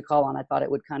do have to call on. I thought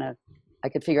it would I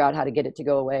could figure out how to get it to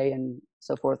go away and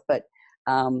so forth. But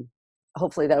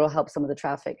hopefully that will help some of the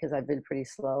traffic, because I've been pretty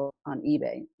slow on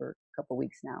eBay for a couple of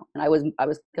weeks now. And I was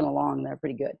getting along there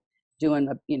pretty good, doing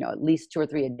at least 2 or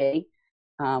 3 a day.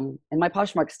 And my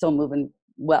Poshmark's still moving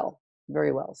well,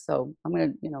 very well. So I'm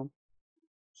gonna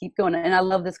keep going. And I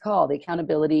love this call, the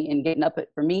accountability, and getting up at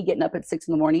 6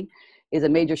 in the morning is a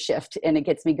major shift, and it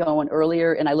gets me going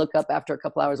earlier. And I look up after a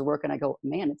couple hours of work and I go,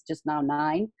 man, it's just now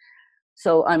 9.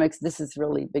 So this has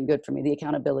really been good for me, the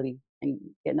accountability and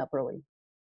getting up early.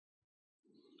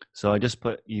 So I just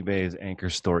put eBay's Anchor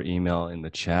Store email in the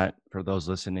chat for those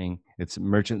listening. It's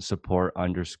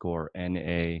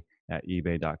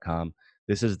merchantsupport_NA@ebay.com.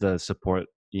 This is the support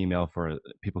email for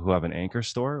people who have an Anchor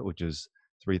Store, which is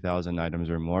 3,000 items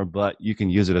or more, but you can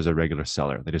use it as a regular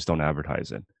seller. They just don't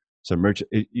advertise it. So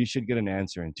you should get an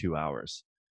answer in 2 hours.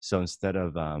 So instead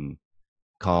of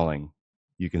calling,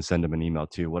 you can send them an email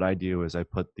too. What I do is I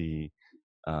put the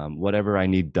whatever I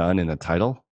need done in the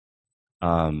title,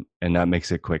 and that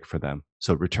makes it quick for them.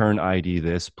 So return ID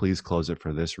this, please close it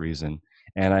for this reason.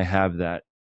 And I have that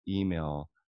email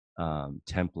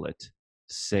template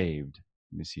saved.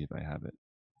 Let me see if I have it.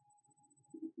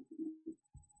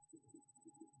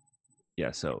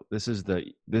 Yeah, so this is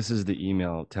the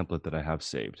email template that I have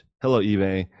saved. Hello,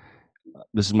 eBay.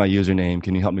 This is my username.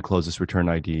 Can you help me close this return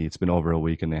ID? It's been over a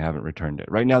week and they haven't returned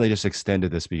it. Right now, they just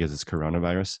extended this because it's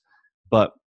coronavirus.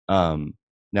 But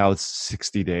now it's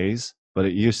 60 days. But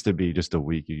it used to be just a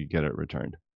week you could get it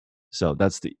returned. So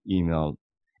that's the email.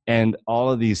 And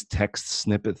all of these text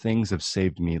snippet things have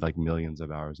saved me like millions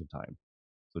of hours of time.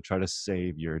 So try to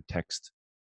save your text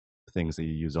things that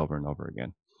you use over and over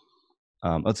again.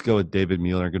 Let's go with David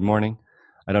Mueller. Good morning.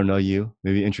 I don't know you.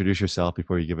 Maybe introduce yourself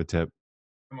before you give a tip.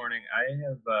 Good morning.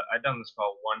 I've done this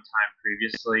call one time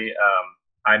previously.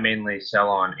 I mainly sell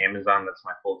on Amazon. That's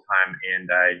my full time, and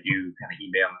I do kind of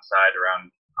eBay on the side,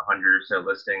 around 100 or so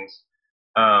listings.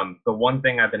 The one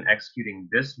thing I've been executing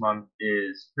this month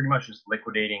is pretty much just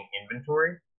liquidating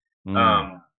inventory.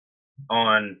 Mm.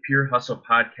 On Pure Hustle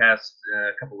podcast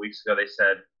a couple weeks ago, they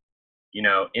said,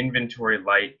 inventory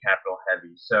light, capital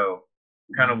heavy. So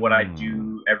kind of what I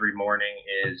do every morning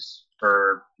is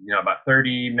for, about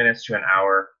 30 minutes to an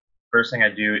hour. First thing I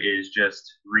do is just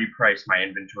reprice my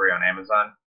inventory on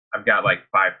Amazon. I've got like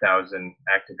 5,000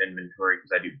 active inventory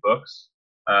because I do books.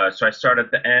 So I start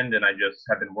at the end and I just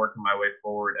have been working my way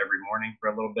forward every morning for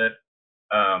a little bit.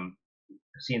 I've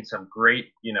seen some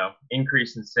great,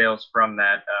 increase in sales from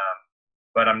that.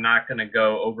 But I'm not going to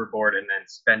go overboard and then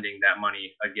spending that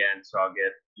money again. So I'll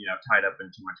get, tied up in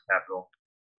too much capital.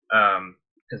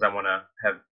 Because I want to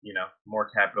have, more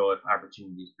capital if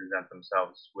opportunities present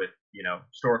themselves with,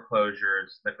 store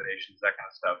closures, liquidations, that kind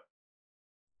of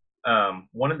stuff.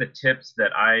 One of the tips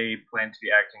that I plan to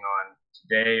be acting on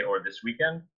today or this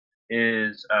weekend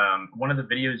is one of the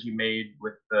videos you made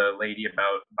with the lady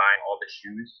about buying all the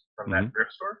shoes from that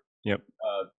thrift store. Yep.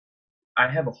 I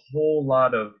have a whole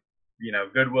lot of,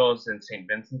 Goodwills and St.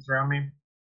 Vincent's around me.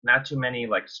 Not too many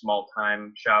like small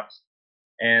time shops.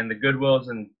 And the Goodwills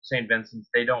and St. Vincent's,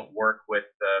 they don't work with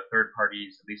third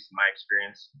parties, at least in my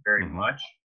experience, very much.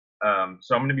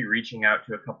 So I'm going to be reaching out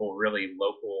to a couple really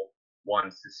local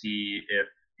ones to see if,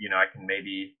 I can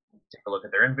maybe take a look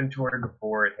at their inventory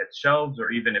before it hits shelves,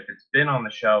 or even if it's been on the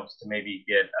shelves to maybe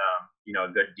get,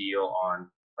 a good deal on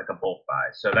like a bulk buy.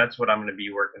 So that's what I'm going to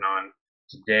be working on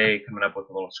today, coming up with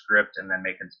a little script and then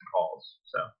making some calls.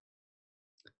 So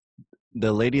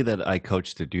the lady that I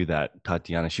coached to do that,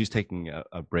 Tatiana, she's taking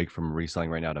a break from reselling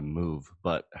right now to move,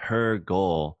 but her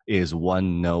goal is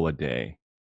 1 no a day.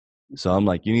 So I'm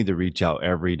like, you need to reach out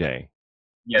every day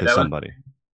to somebody.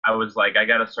 I was like, I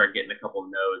got to start getting a couple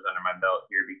no's under my belt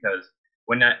here, because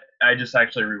when I just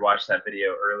actually rewatched that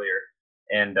video earlier,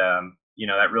 and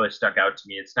that really stuck out to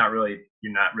me. It's not really,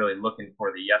 you're not really looking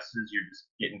for the yeses, you're just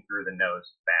getting through the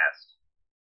no's fast.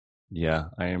 Yeah,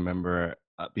 I remember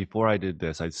before I did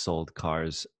this, I sold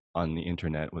cars on the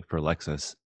internet for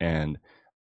Lexus, and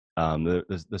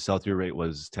the sell-through rate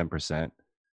was 10%.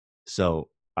 So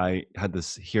I had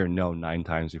this hear no 9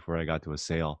 times before I got to a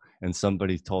sale, and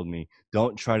somebody told me,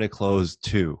 don't try to close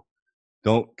 2.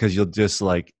 Don't, because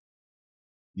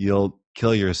you'll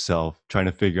kill yourself trying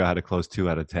to figure out how to close 2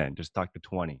 out of 10. Just talk to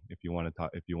 20 if you want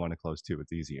to close 2.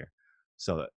 It's easier.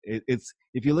 So it's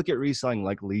if you look at reselling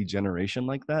like lead generation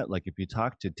like that, like if you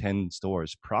talk to 10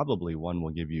 stores, probably 1 will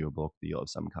give you a bulk deal of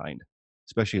some kind,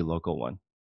 especially a local one.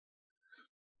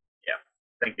 Yeah,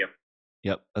 thank you.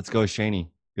 Yep, let's go, Shani.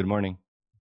 Good morning.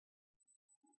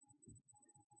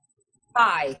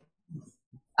 Hi.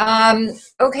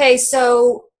 Okay,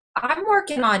 so I'm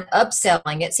working on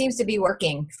upselling. It seems to be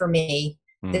working for me.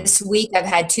 This week I've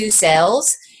had 2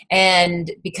 sales,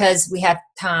 and because we have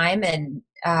time, and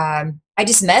I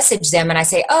just message them and I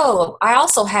say, oh, I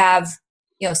also have,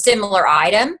 similar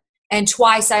item, and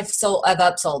twice I've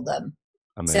upsold them.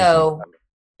 Amazing. So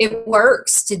it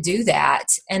works to do that.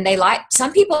 And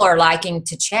some people are liking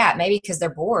to chat, maybe because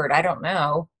they're bored. I don't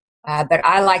know. But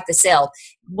I like the sell.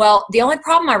 Well, the only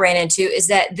problem I ran into is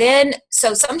that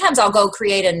so sometimes I'll go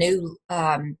create a new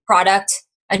product,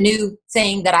 a new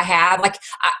thing that I have. Like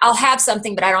I'll have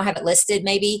something, but I don't have it listed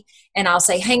maybe. And I'll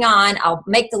say, hang on, I'll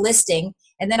make the listing.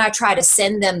 And then I try to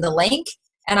send them the link.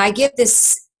 And I get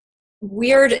this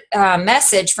weird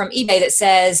message from eBay that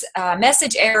says,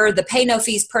 message error, the pay no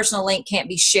fees personal link can't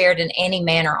be shared in any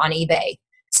manner on eBay.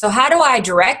 So how do I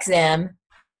direct them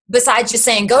besides just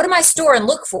saying, go to my store and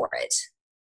look for it?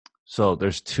 So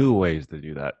there's 2 ways to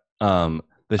do that.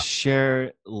 The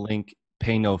share link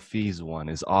pay no fees one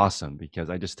is awesome because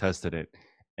I just tested it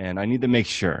and I need to make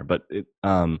sure. But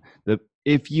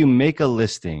if you make a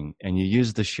listing and you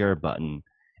use the share button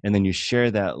and then you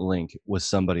share that link with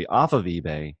somebody off of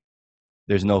eBay,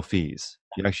 there's no fees.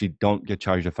 You actually don't get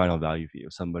charged a final value fee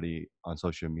if somebody on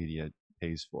social media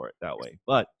pays for it that way.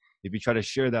 But if you try to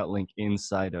share that link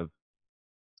inside of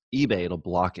eBay, it'll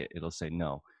block it. It'll say,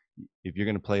 no, if you're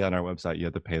going to play on our website, you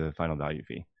have to pay the final value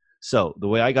fee. So the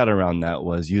way I got around that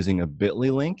was using a bit.ly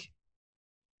link.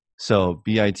 So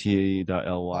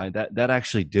bit.ly, that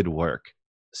actually did work.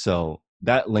 So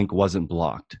that link wasn't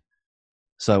blocked.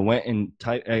 So I went and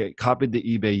I copied the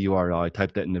eBay URL. I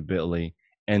typed that into bit.ly,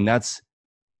 and that's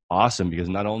awesome because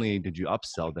not only did you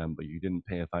upsell them, but you didn't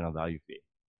pay a final value fee.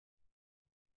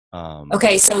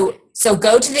 Okay, so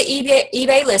go to the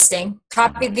eBay listing,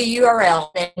 copy the URL,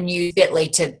 then use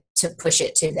Bitly to push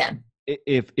it to them.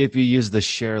 If you use the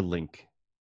share link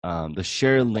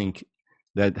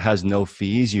that has no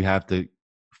fees, you have to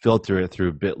filter it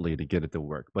through Bitly to get it to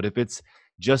work. But if it's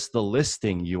just the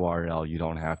listing URL, you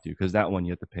don't have to, because that one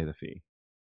you have to pay the fee.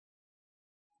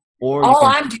 Or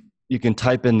you can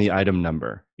type in the item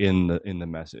number in the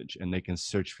message, and they can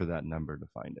search for that number to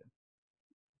find it.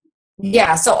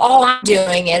 Yeah, so all I'm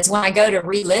doing is when I go to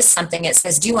relist something, it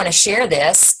says, do you want to share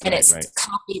this? And it's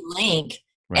copy link,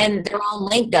 and their own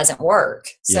link doesn't work.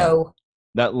 So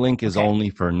that link is only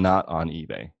for not on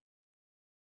eBay.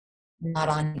 Not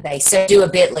on eBay. So do a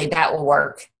Bitly, that will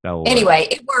work. Anyway,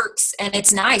 it works, and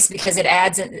it's nice because it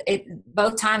adds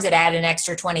both times it added an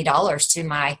extra $20 to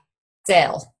my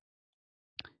sale.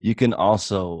 You can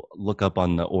also look up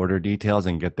on the order details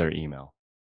and get their email.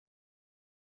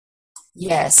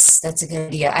 Yes, that's a good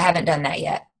idea. I haven't done that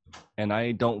yet. And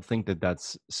I don't think that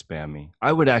that's spammy.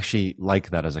 I would actually like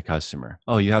that as a customer.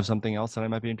 Oh, you have something else that I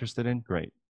might be interested in?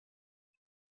 Great.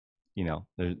 You know,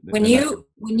 when you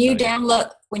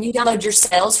download your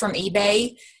sales from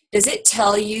eBay, does it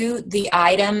tell you the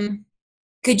item?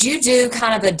 Could you do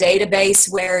kind of a database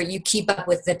where you keep up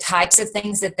with the types of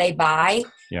things that they buy,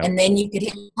 and then you could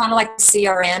hit kind of like the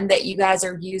CRM that you guys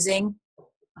are using,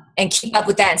 and keep up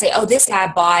with that and say, oh, this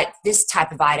guy bought this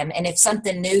type of item, and if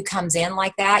something new comes in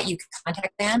like that, you can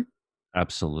contact them?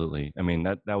 Absolutely. I mean,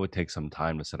 that would take some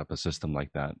time to set up a system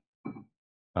like that.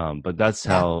 But that's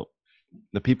how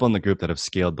the people in the group that have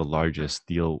scaled the largest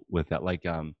deal with that. Like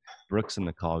Brooks in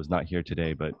the call is not here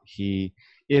today, but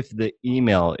if the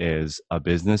email is a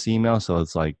business email, so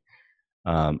it's like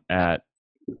at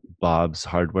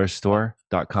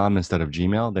bobshardwarestore.com instead of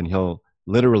Gmail, then he'll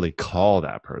literally call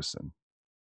that person.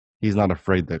 He's not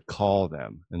afraid to call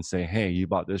them and say, hey, you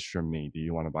bought this from me. Do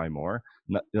you want to buy more?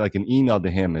 Like an email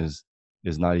to him is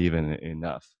not even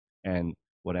enough. And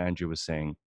what Andrew was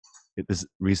saying, this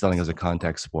reselling is a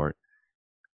contact sport.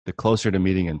 The closer to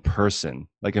meeting in person,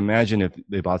 like imagine if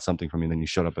they bought something from you and then you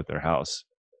showed up at their house.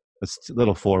 It's a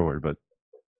little forward, but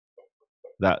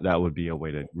that would be a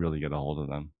way to really get a hold of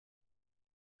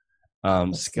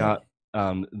them. Scott,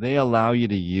 they allow you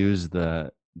to use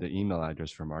the email address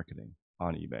for marketing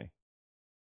on eBay.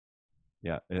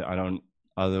 Yeah,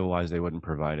 otherwise they wouldn't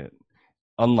provide it.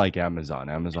 Unlike Amazon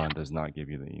does not give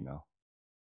you the email.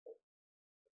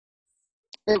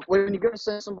 Hey, when you go to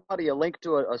send somebody a link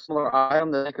to a similar item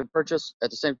that they could purchase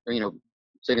at the same, so you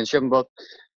can ship them both,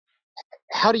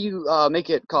 how do you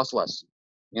make it cost less?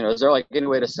 Is there like any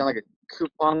way to send like a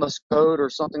couponless code or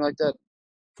something like that?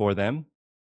 For them?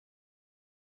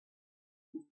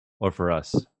 Or for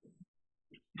us?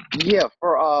 Yeah,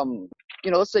 for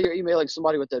let's say you're emailing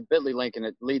somebody with that Bitly link and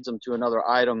it leads them to another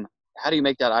item. How do you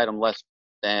make that item less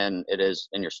than it is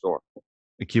in your store?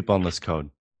 A couponless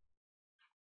code.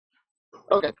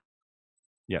 Okay.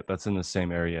 Yeah, that's in the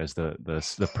same area as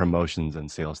the promotions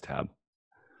and sales tab,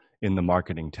 in the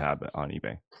marketing tab on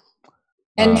eBay.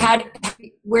 And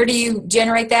where do you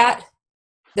generate that?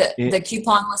 The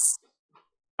couponless?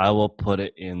 I will put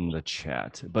it in the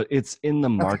chat, but it's in the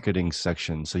marketing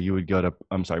section. So you would go to,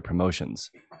 promotions.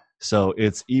 So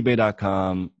it's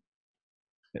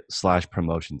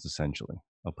ebay.com/promotions essentially.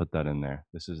 I'll put that in there.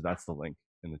 That's the link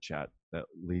in the chat that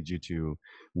leads you to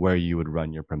where you would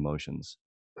run your promotions.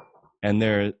 And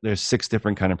there's 6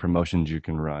 different kind of promotions you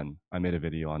can run. I made a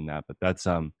video on that, but that's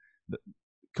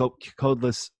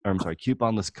couponless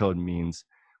code means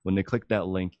when they click that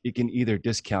link, it can either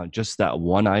discount just that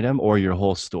one item or your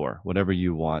whole store, whatever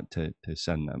you want to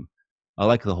send them. I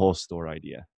like the whole store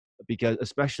idea, because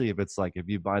especially if it's like, if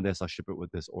you buy this, I'll ship it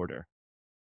with this order.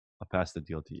 I'll pass the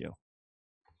deal to you.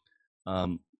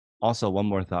 Also, one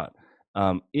more thought.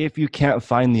 If you can't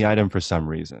find the item for some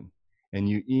reason, and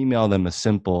you email them a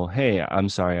simple, hey, I'm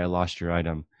sorry, I lost your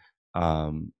item.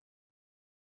 Do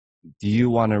you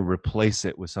want to replace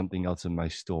it with something else in my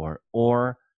store,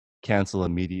 or cancel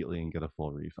immediately and get a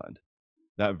full refund?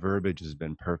 That verbiage has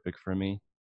been perfect for me.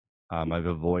 I've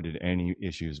avoided any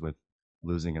issues with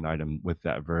losing an item with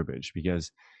that verbiage,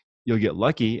 because you'll get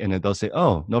lucky and they'll say,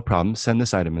 oh, no problem, send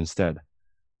this item instead.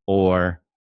 Or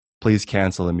please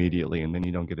cancel immediately, and then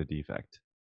you don't get a defect.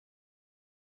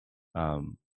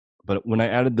 But when I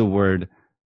added the word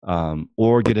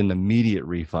or get an immediate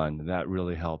refund, that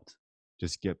really helped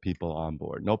just get people on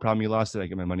board. No problem, you lost it, I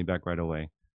get my money back right away.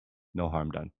 No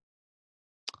harm done.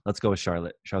 Let's go with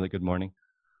Charlotte. Charlotte, good morning.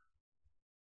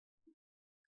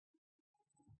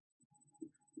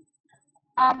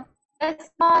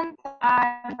 This month,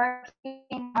 I'm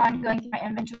working on going through my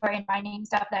inventory and finding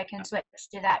stuff that can switch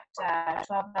to that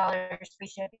 $12 free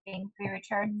shipping, free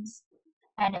returns,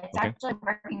 and it's actually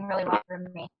working really well for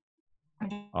me.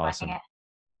 I'm just Awesome. liking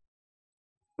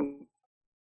it.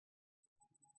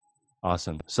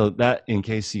 Awesome. So that, in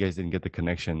case you guys didn't get the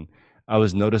connection, I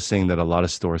was noticing that a lot of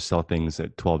stores sell things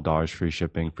at $12 free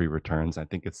shipping, free returns. I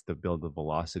think it's to build the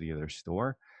velocity of their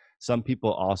store. Some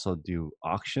people also do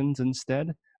auctions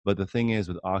instead, but the thing is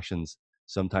with auctions,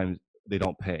 sometimes they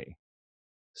don't pay.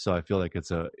 So I feel like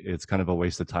it's kind of a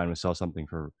waste of time to sell something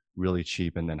for really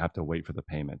cheap and then have to wait for the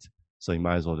payment. So you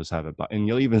might as well just have it. And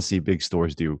you'll even see big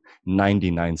stores do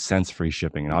 99 cents free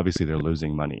shipping, and obviously they're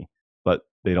losing money, but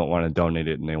they don't want to donate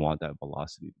it and they want that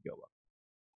velocity to go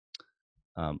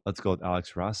up. Let's go with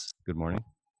Alex Ross. Good morning.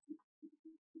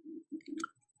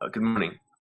 Good morning.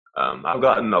 I've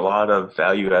gotten a lot of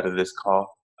value out of this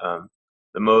call.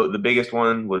 The biggest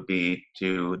one would be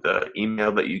to the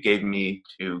email that you gave me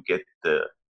to get the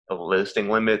listing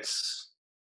limits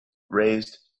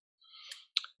raised.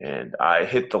 And I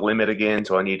hit the limit again,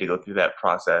 so I need to go through that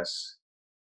process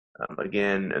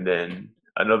again. And then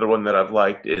another one that I've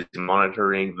liked is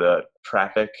monitoring the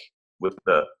traffic with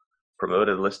the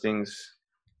promoted listings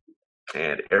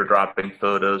and airdropping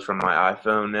photos from my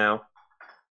iPhone now.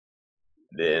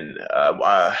 Then,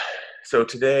 so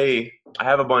today I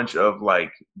have a bunch of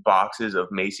like boxes of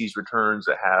Macy's returns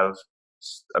that have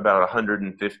about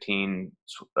 115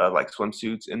 like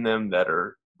swimsuits in them that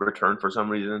are returned for some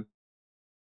reason.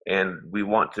 And we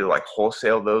want to like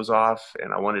wholesale those off.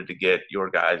 And I wanted to get your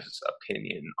guys'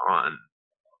 opinion on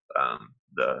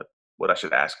what I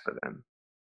should ask for them.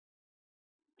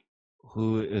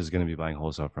 Who is going to be buying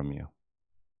wholesale from you?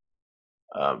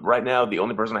 Right now, the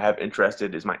only person I have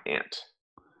interested is my aunt.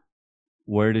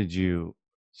 Where did she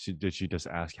just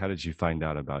ask? How did she find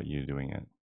out about you doing it?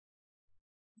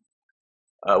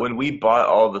 When we bought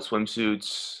all the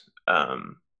swimsuits,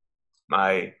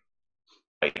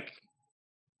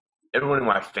 everyone in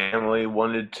my family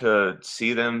wanted to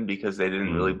see them because they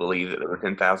didn't really believe that there were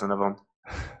 10,000 of them.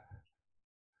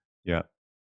 Yeah.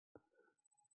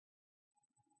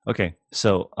 Okay.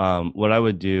 So what I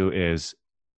would do is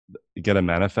get a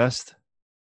manifest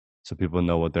so people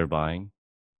know what they're buying,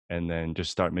 and then just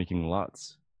start making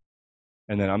lots.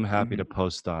 And then I'm happy to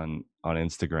post on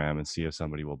Instagram and see if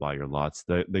somebody will buy your lots.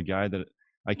 The guy that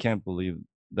I can't believe,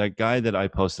 that guy that I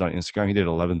posted on Instagram, he did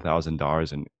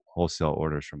 $11,000 in wholesale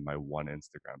orders from my one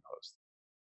Instagram post,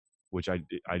 which I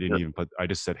didn't even put. I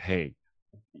just said, hey,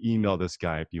 email this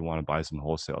guy if you want to buy some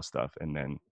wholesale stuff, and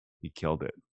then he killed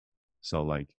it. So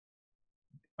like,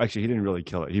 actually, he didn't really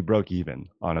kill it. He broke even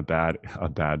on a bad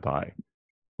buy,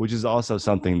 which is also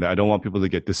something that I don't want people to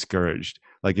get discouraged.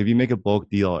 Like if you make a bulk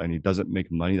deal and he doesn't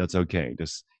make money, that's okay.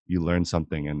 Just you learn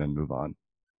something and then move on.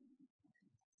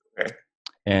 Okay.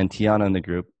 And Tiana in the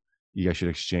group, you guys should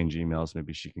exchange emails.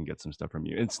 Maybe she can get some stuff from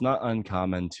you. It's not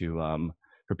uncommon to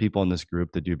for people in this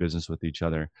group to do business with each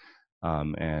other.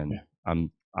 I'm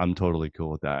totally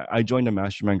cool with that. I joined a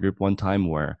mastermind group one time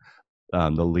where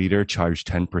the leader charged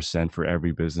 10% for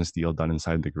every business deal done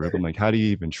inside the group. I'm like, how do you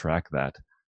even track that?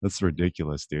 That's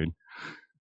ridiculous, dude.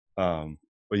 But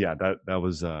yeah, that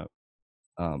was I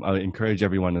encourage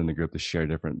everyone in the group to share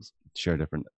different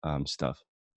stuff.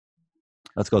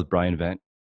 Let's go with Brian Vent.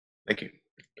 Thank you.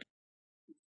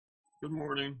 Good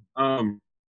morning.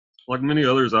 Like many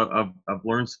others, I've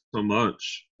learned so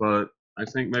much, but I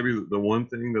think maybe the one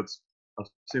thing that's I've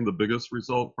seen the biggest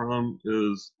result from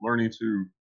is learning to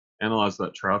analyze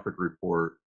that traffic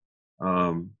report.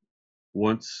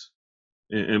 Once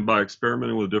and by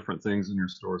experimenting with different things in your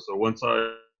store. So once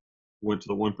I went to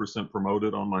the 1%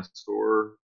 promoted on my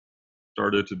store,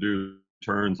 started to do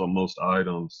turns on most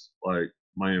items, like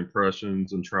my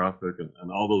impressions and traffic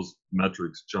and all those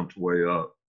metrics jumped way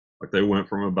up. Like they went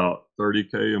from about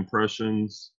 30K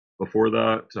impressions before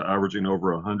that to averaging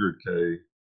over 100K.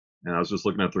 And I was just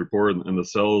looking at the report, and the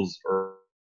sales are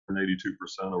 82%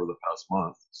 over the past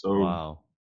month. So, wow.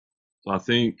 So I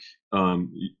think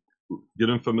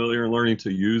getting familiar and learning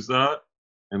to use that,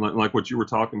 and like what you were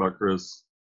talking about, Chris,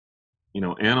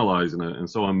 analyzing it. And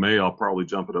so in May, I'll probably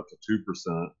jump it up to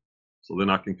 2%. So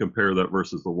then I can compare that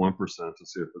versus the 1% to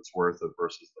see if it's worth it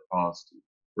versus the cost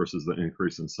versus the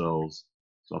increase in sales.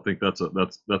 So I think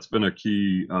that's been a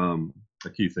key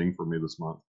thing for me this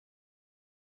month.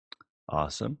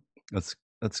 Awesome. Let's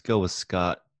go with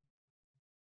Scott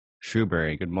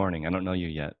Shrewberry. Good morning. I don't know you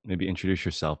yet. Maybe introduce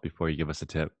yourself before you give us a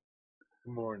tip.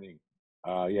 Good morning.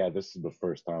 Yeah, this is the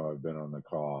first time I've been on the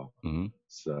call. Mm-hmm.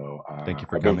 So thank you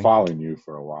for I've coming. been following you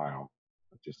for a while.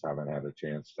 just haven't had a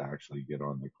chance to actually get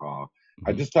on the call.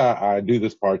 Mm-hmm. I do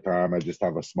this part time. I just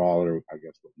have a smaller, I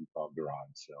guess what you call garage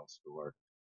sale store.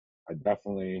 I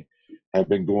definitely have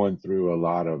been going through a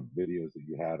lot of videos that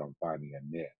you had on finding a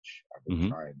niche. I've been Mm-hmm.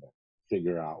 trying to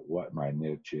figure out what my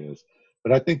niche is.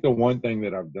 But I think the one thing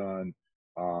that I've done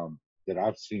that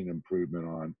I've seen improvement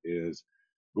on is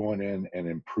going in and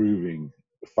improving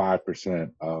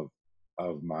 5% of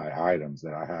my items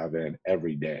that I have in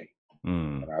every day.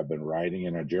 Mm. And I've been writing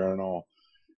in a journal,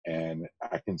 and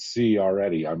I can see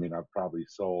already, I mean, I've probably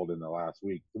sold in the last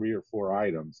week 3 or 4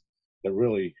 items that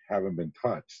really haven't been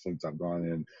touched since I've gone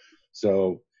in.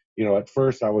 So, you know, at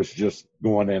first I was just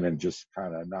going in and just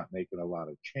kind of not making a lot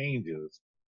of changes.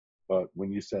 But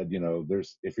when you said, you know,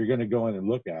 if you're going to go in and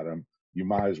look at them, you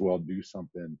might as well do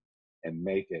something and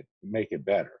make it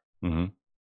better. Mm-hmm.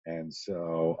 And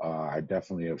so I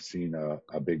definitely have seen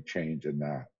a big change in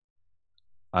that.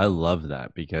 I love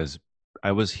that, because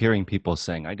I was hearing people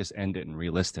saying, I just end it and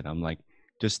relist it. I'm like,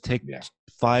 just take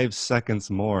 5 seconds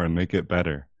more and make it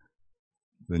better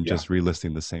than just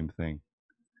relisting the same thing.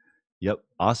 Yep.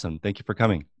 Awesome. Thank you for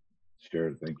coming.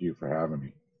 Sure. Thank you for having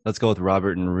me. Let's go with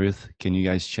Robert and Ruth. Can you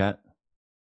guys chat?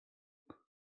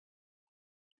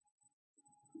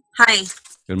 Hi.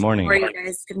 Good morning. How are you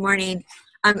guys? Good morning.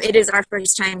 It is our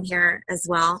first time here as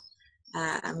well.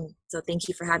 So thank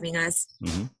you for having us.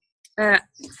 Mm-hmm.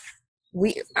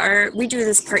 We do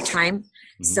this part-time.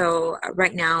 Mm-hmm. So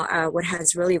right now, what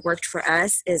has really worked for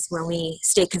us is when we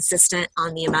stay consistent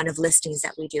on the amount of listings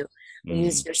that we do. We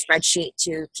use your spreadsheet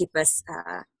to keep us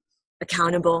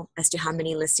accountable as to how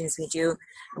many listings we do.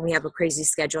 And we have a crazy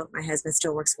schedule. My husband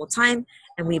still works full-time,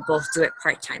 and we both do it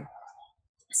part-time.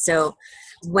 So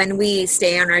when we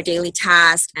stay on our daily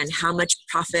task and how much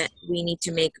profit we need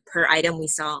to make per item, we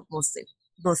sell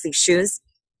mostly shoes,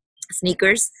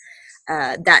 sneakers.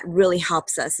 That really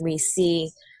helps us. We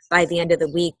see by the end of the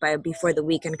week, before the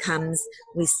weekend comes,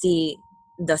 we see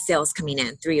the sales coming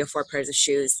in, 3 or 4 pairs of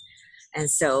shoes. And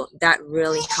so that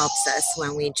really helps us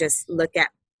when we just look at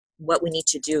what we need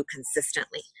to do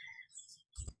consistently.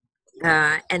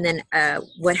 And then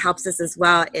what helps us as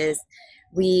well is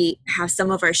we have some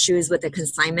of our shoes with a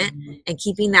consignment, and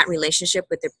keeping that relationship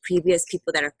with the previous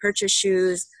people that have purchased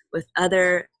shoes, with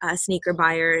other sneaker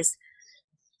buyers.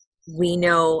 We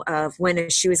know of when a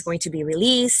shoe is going to be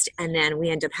released, and then we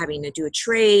end up having to do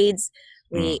trades.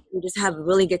 We just have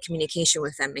really good communication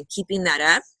with them, and keeping that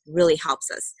up really helps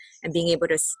us, and being able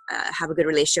to have a good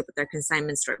relationship with our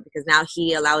consignment store, because now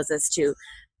he allows us to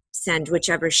send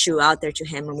whichever shoe out there to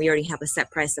him, and we already have a set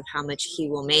price of how much he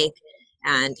will make.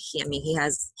 And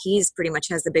he's pretty much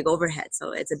has the big overhead,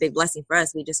 so it's a big blessing for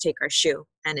us. We just take our shoe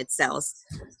and it sells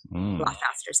a lot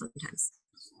faster sometimes.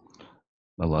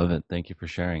 I love it. Thank you for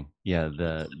sharing. Yeah,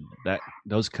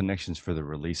 those connections for the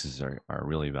releases are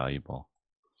really valuable.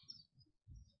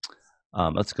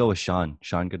 Let's go with Sean.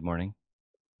 Sean, good morning.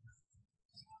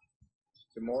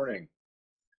 Good morning.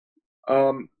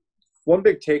 One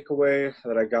big takeaway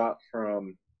that I got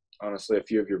from, honestly, a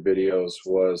few of your videos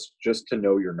was just to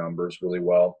know your numbers really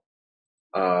well.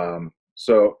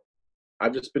 So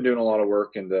I've just been doing a lot of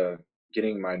work into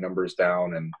getting my numbers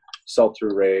down, and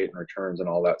sell-through rate and returns and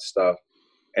all that stuff.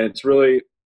 And it's really,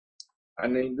 I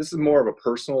mean, this is more of a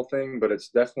personal thing, but it's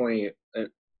definitely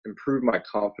improved my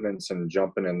confidence in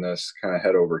jumping in this kind of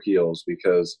head over heels,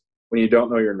 because when you don't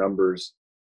know your numbers,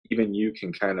 even you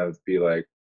can kind of be like,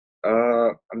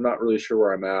 I'm not really sure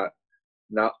where I'm at.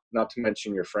 Not to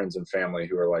mention your friends and family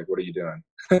who are like, what are you doing?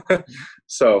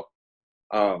 So,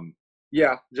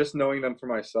 yeah, just knowing them for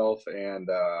myself, and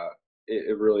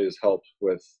it really has helped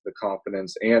with the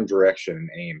confidence and direction and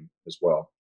aim as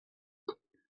well.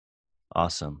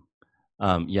 Awesome.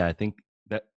 Yeah, I think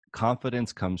that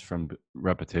confidence comes from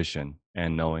repetition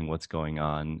and knowing what's going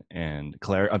on, and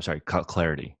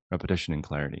clarity, repetition and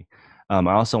clarity. I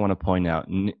also want to point out,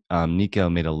 Nico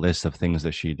made a list of things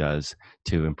that she does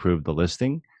to improve the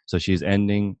listing. So she's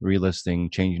ending,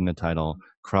 relisting, changing the title,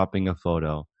 cropping a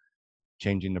photo,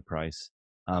 changing the price.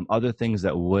 Other things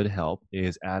that would help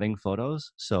is adding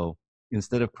photos. So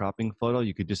instead of cropping photo,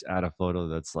 you could just add a photo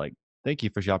that's like, thank you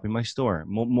for shopping my store.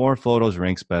 More photos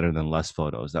ranks better than less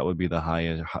photos. That would be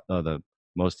the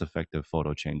most effective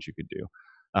photo change you could do.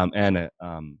 And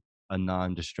a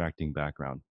non-distracting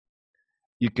background.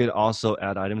 You could also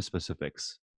add item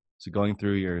specifics. So going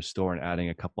through your store and adding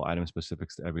a couple item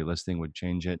specifics to every listing would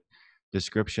change it.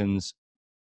 Descriptions,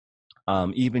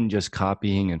 even just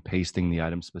copying and pasting the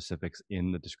item specifics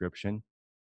in the description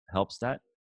helps that,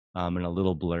 and a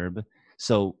little blurb.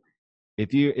 So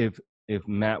if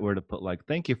Matt were to put like,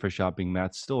 thank you for shopping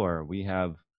Matt's store, we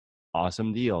have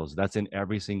awesome deals, that's in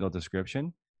every single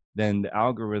description, then the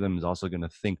algorithm is also going to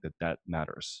think that that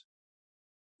matters,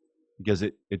 because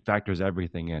it factors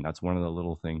everything in. That's one of the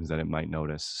little things that it might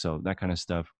notice. So that kind of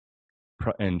stuff,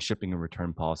 and shipping and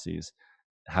return policies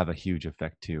have a huge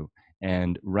effect too.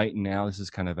 And right now, this is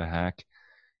kind of a hack.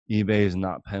 eBay is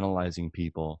not penalizing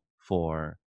people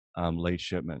for late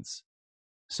shipments.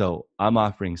 So I'm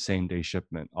offering same day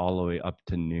shipment all the way up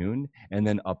to noon, and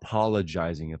then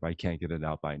apologizing if I can't get it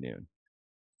out by noon.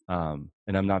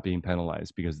 And I'm not being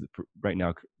penalized because right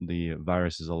now the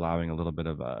virus is allowing a little bit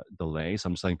of a delay. So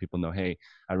I'm just letting people know, hey,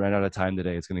 I ran out of time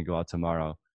today. It's going to go out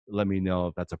tomorrow. Let me know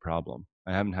if that's a problem.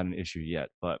 I haven't had an issue yet,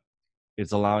 but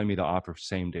it's allowing me to offer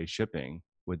same day shipping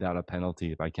without a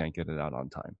penalty if I can't get it out on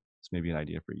time. It's maybe an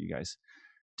idea for you guys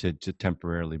to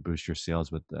temporarily boost your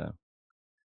sales with the.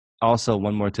 Also,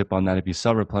 one more tip on that: if you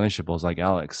sell replenishables like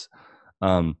Alex,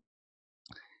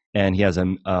 and he has a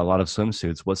lot of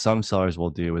swimsuits, what some sellers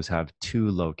will do is have two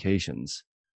locations.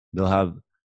 They'll have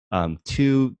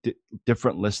two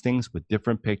different listings with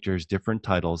different pictures, different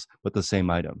titles, but the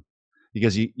same item,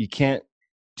 because you can't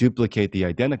duplicate the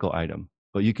identical item,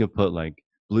 but you could put like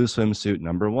blue swimsuit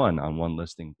number 1 on one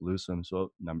listing, blue swimsuit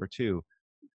number 2,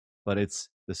 but it's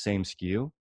the same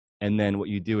SKU. And then what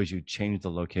you do is you change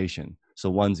the location. So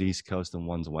one's East Coast and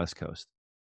one's West Coast.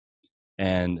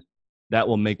 And that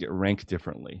will make it rank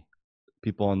differently.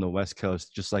 People on the West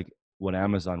Coast, just like what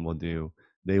Amazon will do,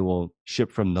 they will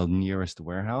ship from the nearest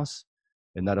warehouse,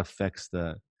 and that affects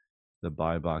the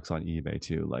buy box on eBay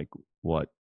too, like what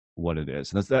it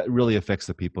is. And that really affects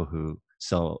the people who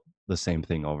sell the same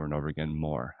thing over and over again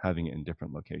more, having it in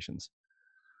different locations.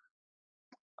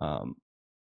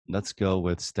 Let's go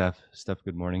with Steph. Steph,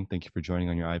 good morning. Thank you for joining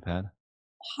on your iPad.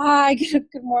 Hi, good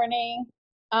morning.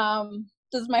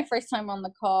 This is my first time on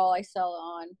the call. I sell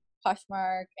on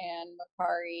Poshmark and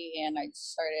Mercari, and I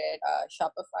just started a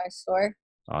Shopify store.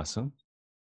 Awesome.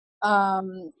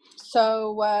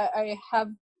 So what I have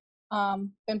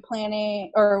been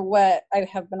planning, or what I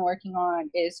have been working on,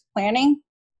 is planning,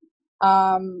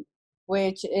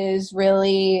 which is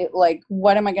really like,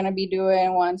 what am I going to be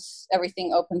doing once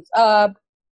everything opens up?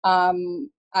 I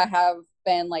have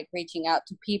been like reaching out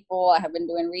to people. I have been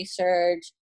doing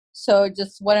research. So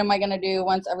just what am I going to do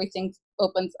once everything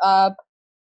opens up?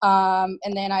 And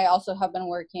then I also have been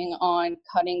working on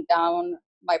cutting down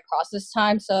my process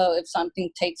time. So if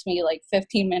something takes me like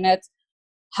 15 minutes,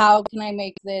 how can I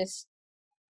make this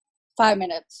 5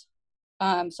 minutes?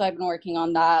 So I've been working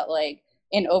on that, like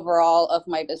in overall of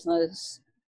my business.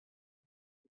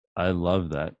 I love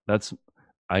that.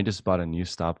 I just bought a new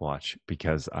stopwatch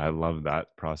because I love that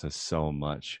process so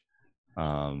much.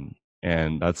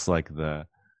 And that's like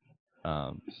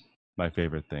my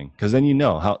favorite thing. Cause then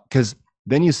cause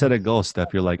then you set a goal,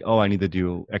 Steph. You're like, oh, I need to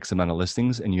do X amount of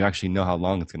listings, and you actually know how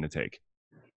long it's going to take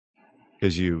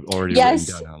because you already written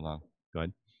down how long. Go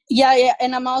ahead. Yeah.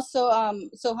 And I'm also,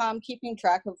 so how I'm keeping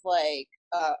track of like,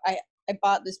 I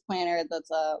bought this planner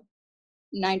that's a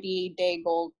 90-day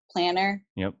goal planner.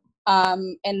 Yep.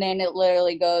 And then it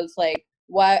literally goes like,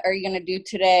 what are you going to do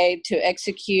today to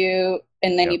execute?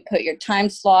 And then you put your time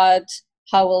slots,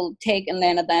 how it will take. And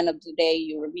then at the end of the day,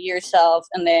 you review yourself,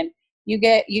 and then you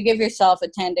give yourself a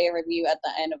 10-day review at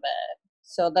the end of it.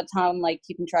 So that's how I'm like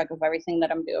keeping track of everything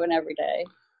that I'm doing every day.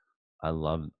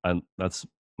 That's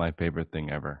my favorite thing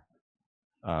ever.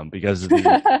 Because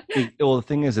the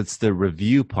thing is, it's the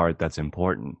review part that's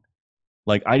important.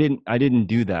 Like I didn't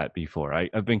do that before.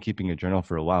 I've been keeping a journal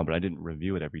for a while, but I didn't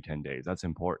review it every 10 days. That's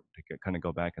important to kind of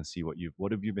go back and see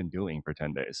what have you been doing for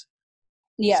 10 days.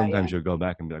 Yeah. Sometimes you'll go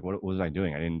back and be like, what was I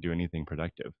doing? I didn't do anything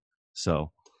productive.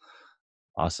 So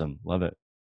awesome. Love it.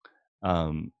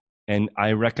 And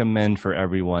I recommend for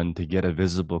everyone to get a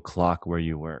visible clock where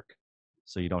you work.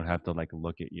 So you don't have to like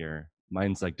look at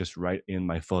mine's like just right in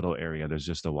my photo area. There's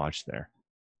just a watch there.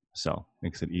 So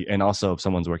makes it and also if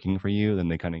someone's working for you, then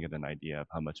they kind of get an idea of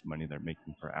how much money they're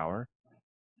making per hour.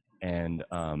 And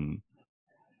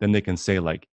then they can say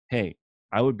like, hey,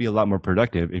 I would be a lot more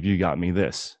productive if you got me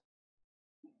this.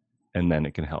 And then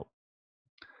it can help.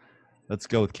 Let's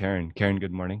go with Karen. Karen,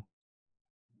 good morning.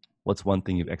 What's one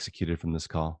thing you've executed from this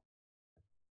call?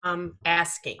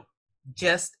 Asking.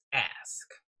 Just ask.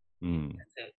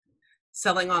 That's it.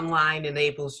 Selling online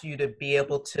enables you to be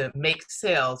able to make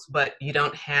sales, but you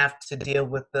don't have to deal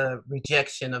with the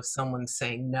rejection of someone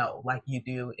saying no like you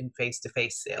do in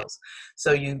face-to-face sales.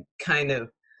 So you kind of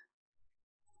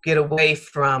get away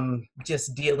from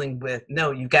just dealing with,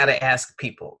 no, you've got to ask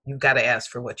people. You've got to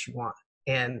ask for what you want.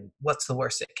 And what's the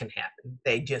worst that can happen?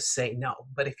 They just say no.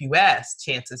 But if you ask,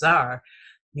 chances are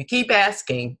you keep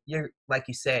asking, you're like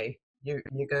you say, you're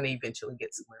going to eventually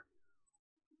get somewhere.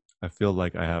 I feel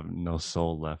like I have no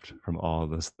soul left from all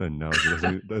this. The no's.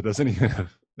 It doesn't even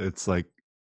have. It's like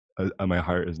my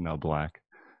heart is now black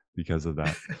because of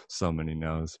that. So many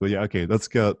no's. But yeah, okay, let's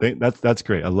go. That's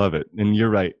great. I love it. And you're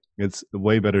right. It's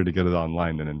way better to get it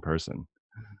online than in person.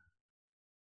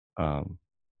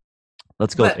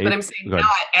 Let's go. But I'm saying now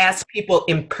I ask people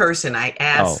in person. I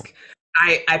ask.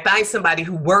 I find somebody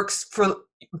who works for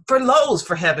Lowe's,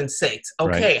 for heaven's sakes.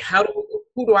 Okay, right.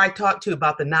 Who do I talk to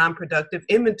about the non-productive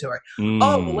inventory?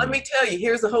 Oh, well, let me tell you,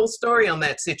 here's the whole story on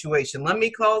that situation. Let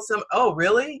me call some. Oh,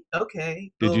 really?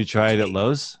 Okay. Did you try it at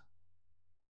Lowe's?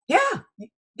 Yeah,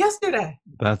 yesterday.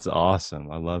 That's awesome.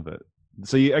 I love it.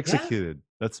 So you executed.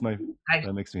 Yes.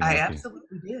 That makes me happy. I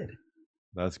absolutely did.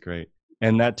 That's great.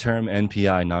 And that term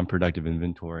NPI, non-productive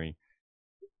inventory,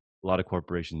 a lot of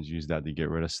corporations use that to get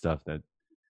rid of stuff.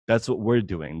 That's what we're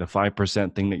doing. The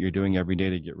 5% thing that you're doing every day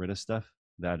to get rid of stuff,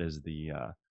 that is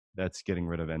that's getting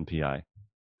rid of NPI.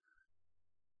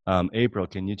 April,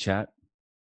 can you chat?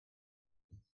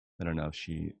 I don't know if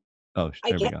she. Oh,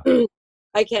 there we go.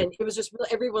 I can. It was just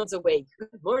everyone's awake.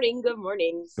 Good morning. Good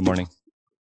morning. Good morning.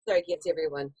 Sorry, I can't see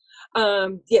everyone.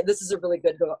 Yeah, this is a really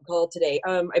good call today.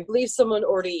 I believe someone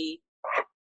already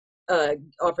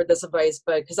offered this advice,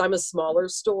 but because I'm a smaller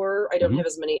store, I don't have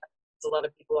as many as a lot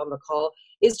of people on the call.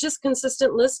 It's just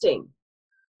consistent listing.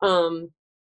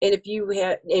 And if you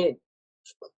had,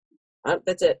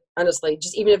 that's it. Honestly,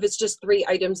 just even if it's just 3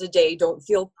 items a day, don't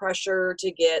feel pressure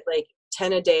to get like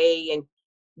 10 a day and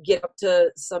get up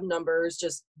to some numbers.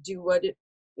 Just do what you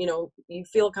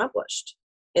feel accomplished,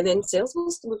 and then sales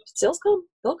come.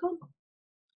 They'll come.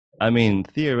 I mean,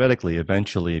 theoretically,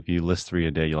 eventually, if you list 3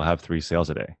 a day, you'll have 3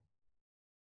 sales a day.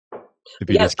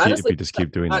 If you just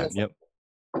keep doing that, yep.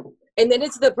 And then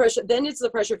it's the pressure.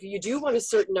 If you do want a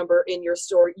certain number in your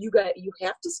store, you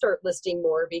have to start listing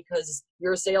more because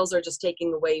your sales are just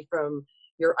taking away from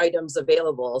your items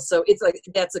available. So it's like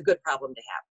that's a good problem to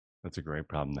have. That's a great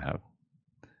problem to have.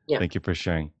 Yeah. Thank you for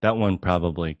sharing. That one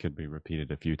probably could be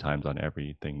repeated a few times on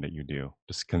everything that you do.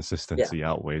 Just consistency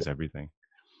outweighs everything.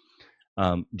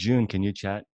 June, can you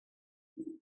chat?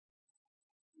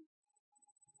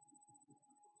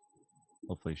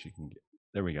 Hopefully she can get.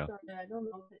 There we go. Sorry, I don't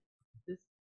know if this.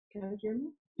 Can you hear me?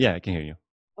 Yeah, I can hear you.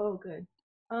 Oh, good.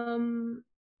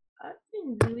 I've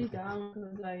been really down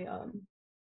because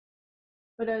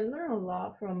but I learned a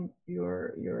lot from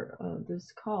your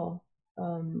this call.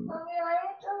 My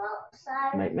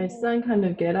son kind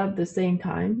of get up the same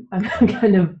time. I'm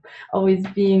kind of always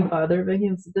being bothered by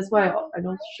him. So that's why I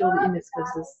don't show the image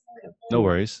because this. No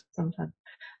worries. Sometimes,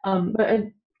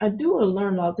 but I do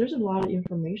learn a lot. There's a lot of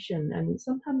information, and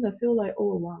sometimes I feel like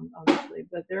overwhelmed, honestly.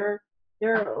 But there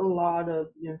are a lot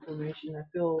of information.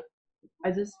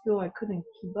 I just feel I couldn't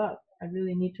keep up. I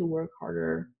really need to work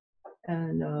harder,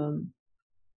 and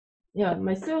yeah,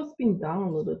 my sales been down a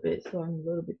little bit, so I'm a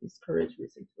little bit discouraged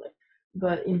recently.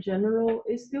 But in general,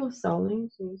 it's still selling,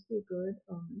 so it's still good.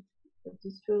 I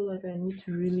just feel like I need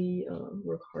to really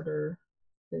work harder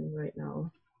than right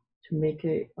now to make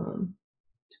it.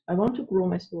 I want to grow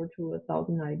my store to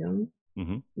 1,000 items.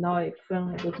 Mm-hmm. Now I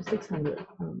finally go to 600,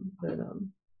 but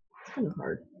it's kind of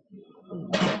hard.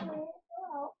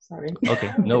 Sorry.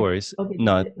 Okay, no worries. Okay,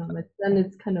 no. My son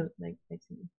is kind of like next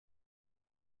to me.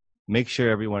 Make sure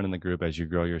everyone in the group, as you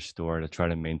grow your store, to try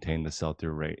to maintain the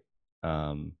sell-through rate,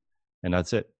 and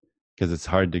that's it. Because it's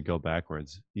hard to go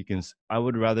backwards. I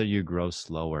would rather you grow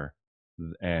slower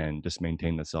and just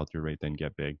maintain the sell-through rate than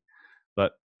get big.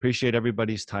 But appreciate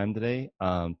everybody's time today.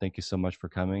 Thank you so much for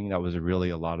coming. That was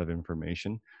really a lot of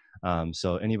information.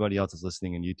 So anybody else that's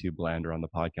listening in YouTube land or on the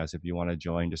podcast, if you want to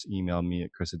join, just email me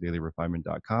at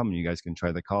chris@dailyrefinement.com, and you guys can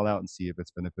try the call out and see if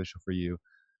it's beneficial for you.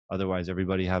 Otherwise,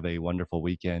 everybody have a wonderful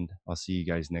weekend. I'll see you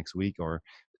guys next week. Or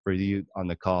for you on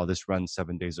the call, this runs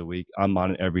 7 days a week. I'm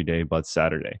on it every day but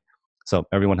Saturday. So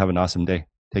everyone have an awesome day.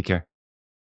 Take care.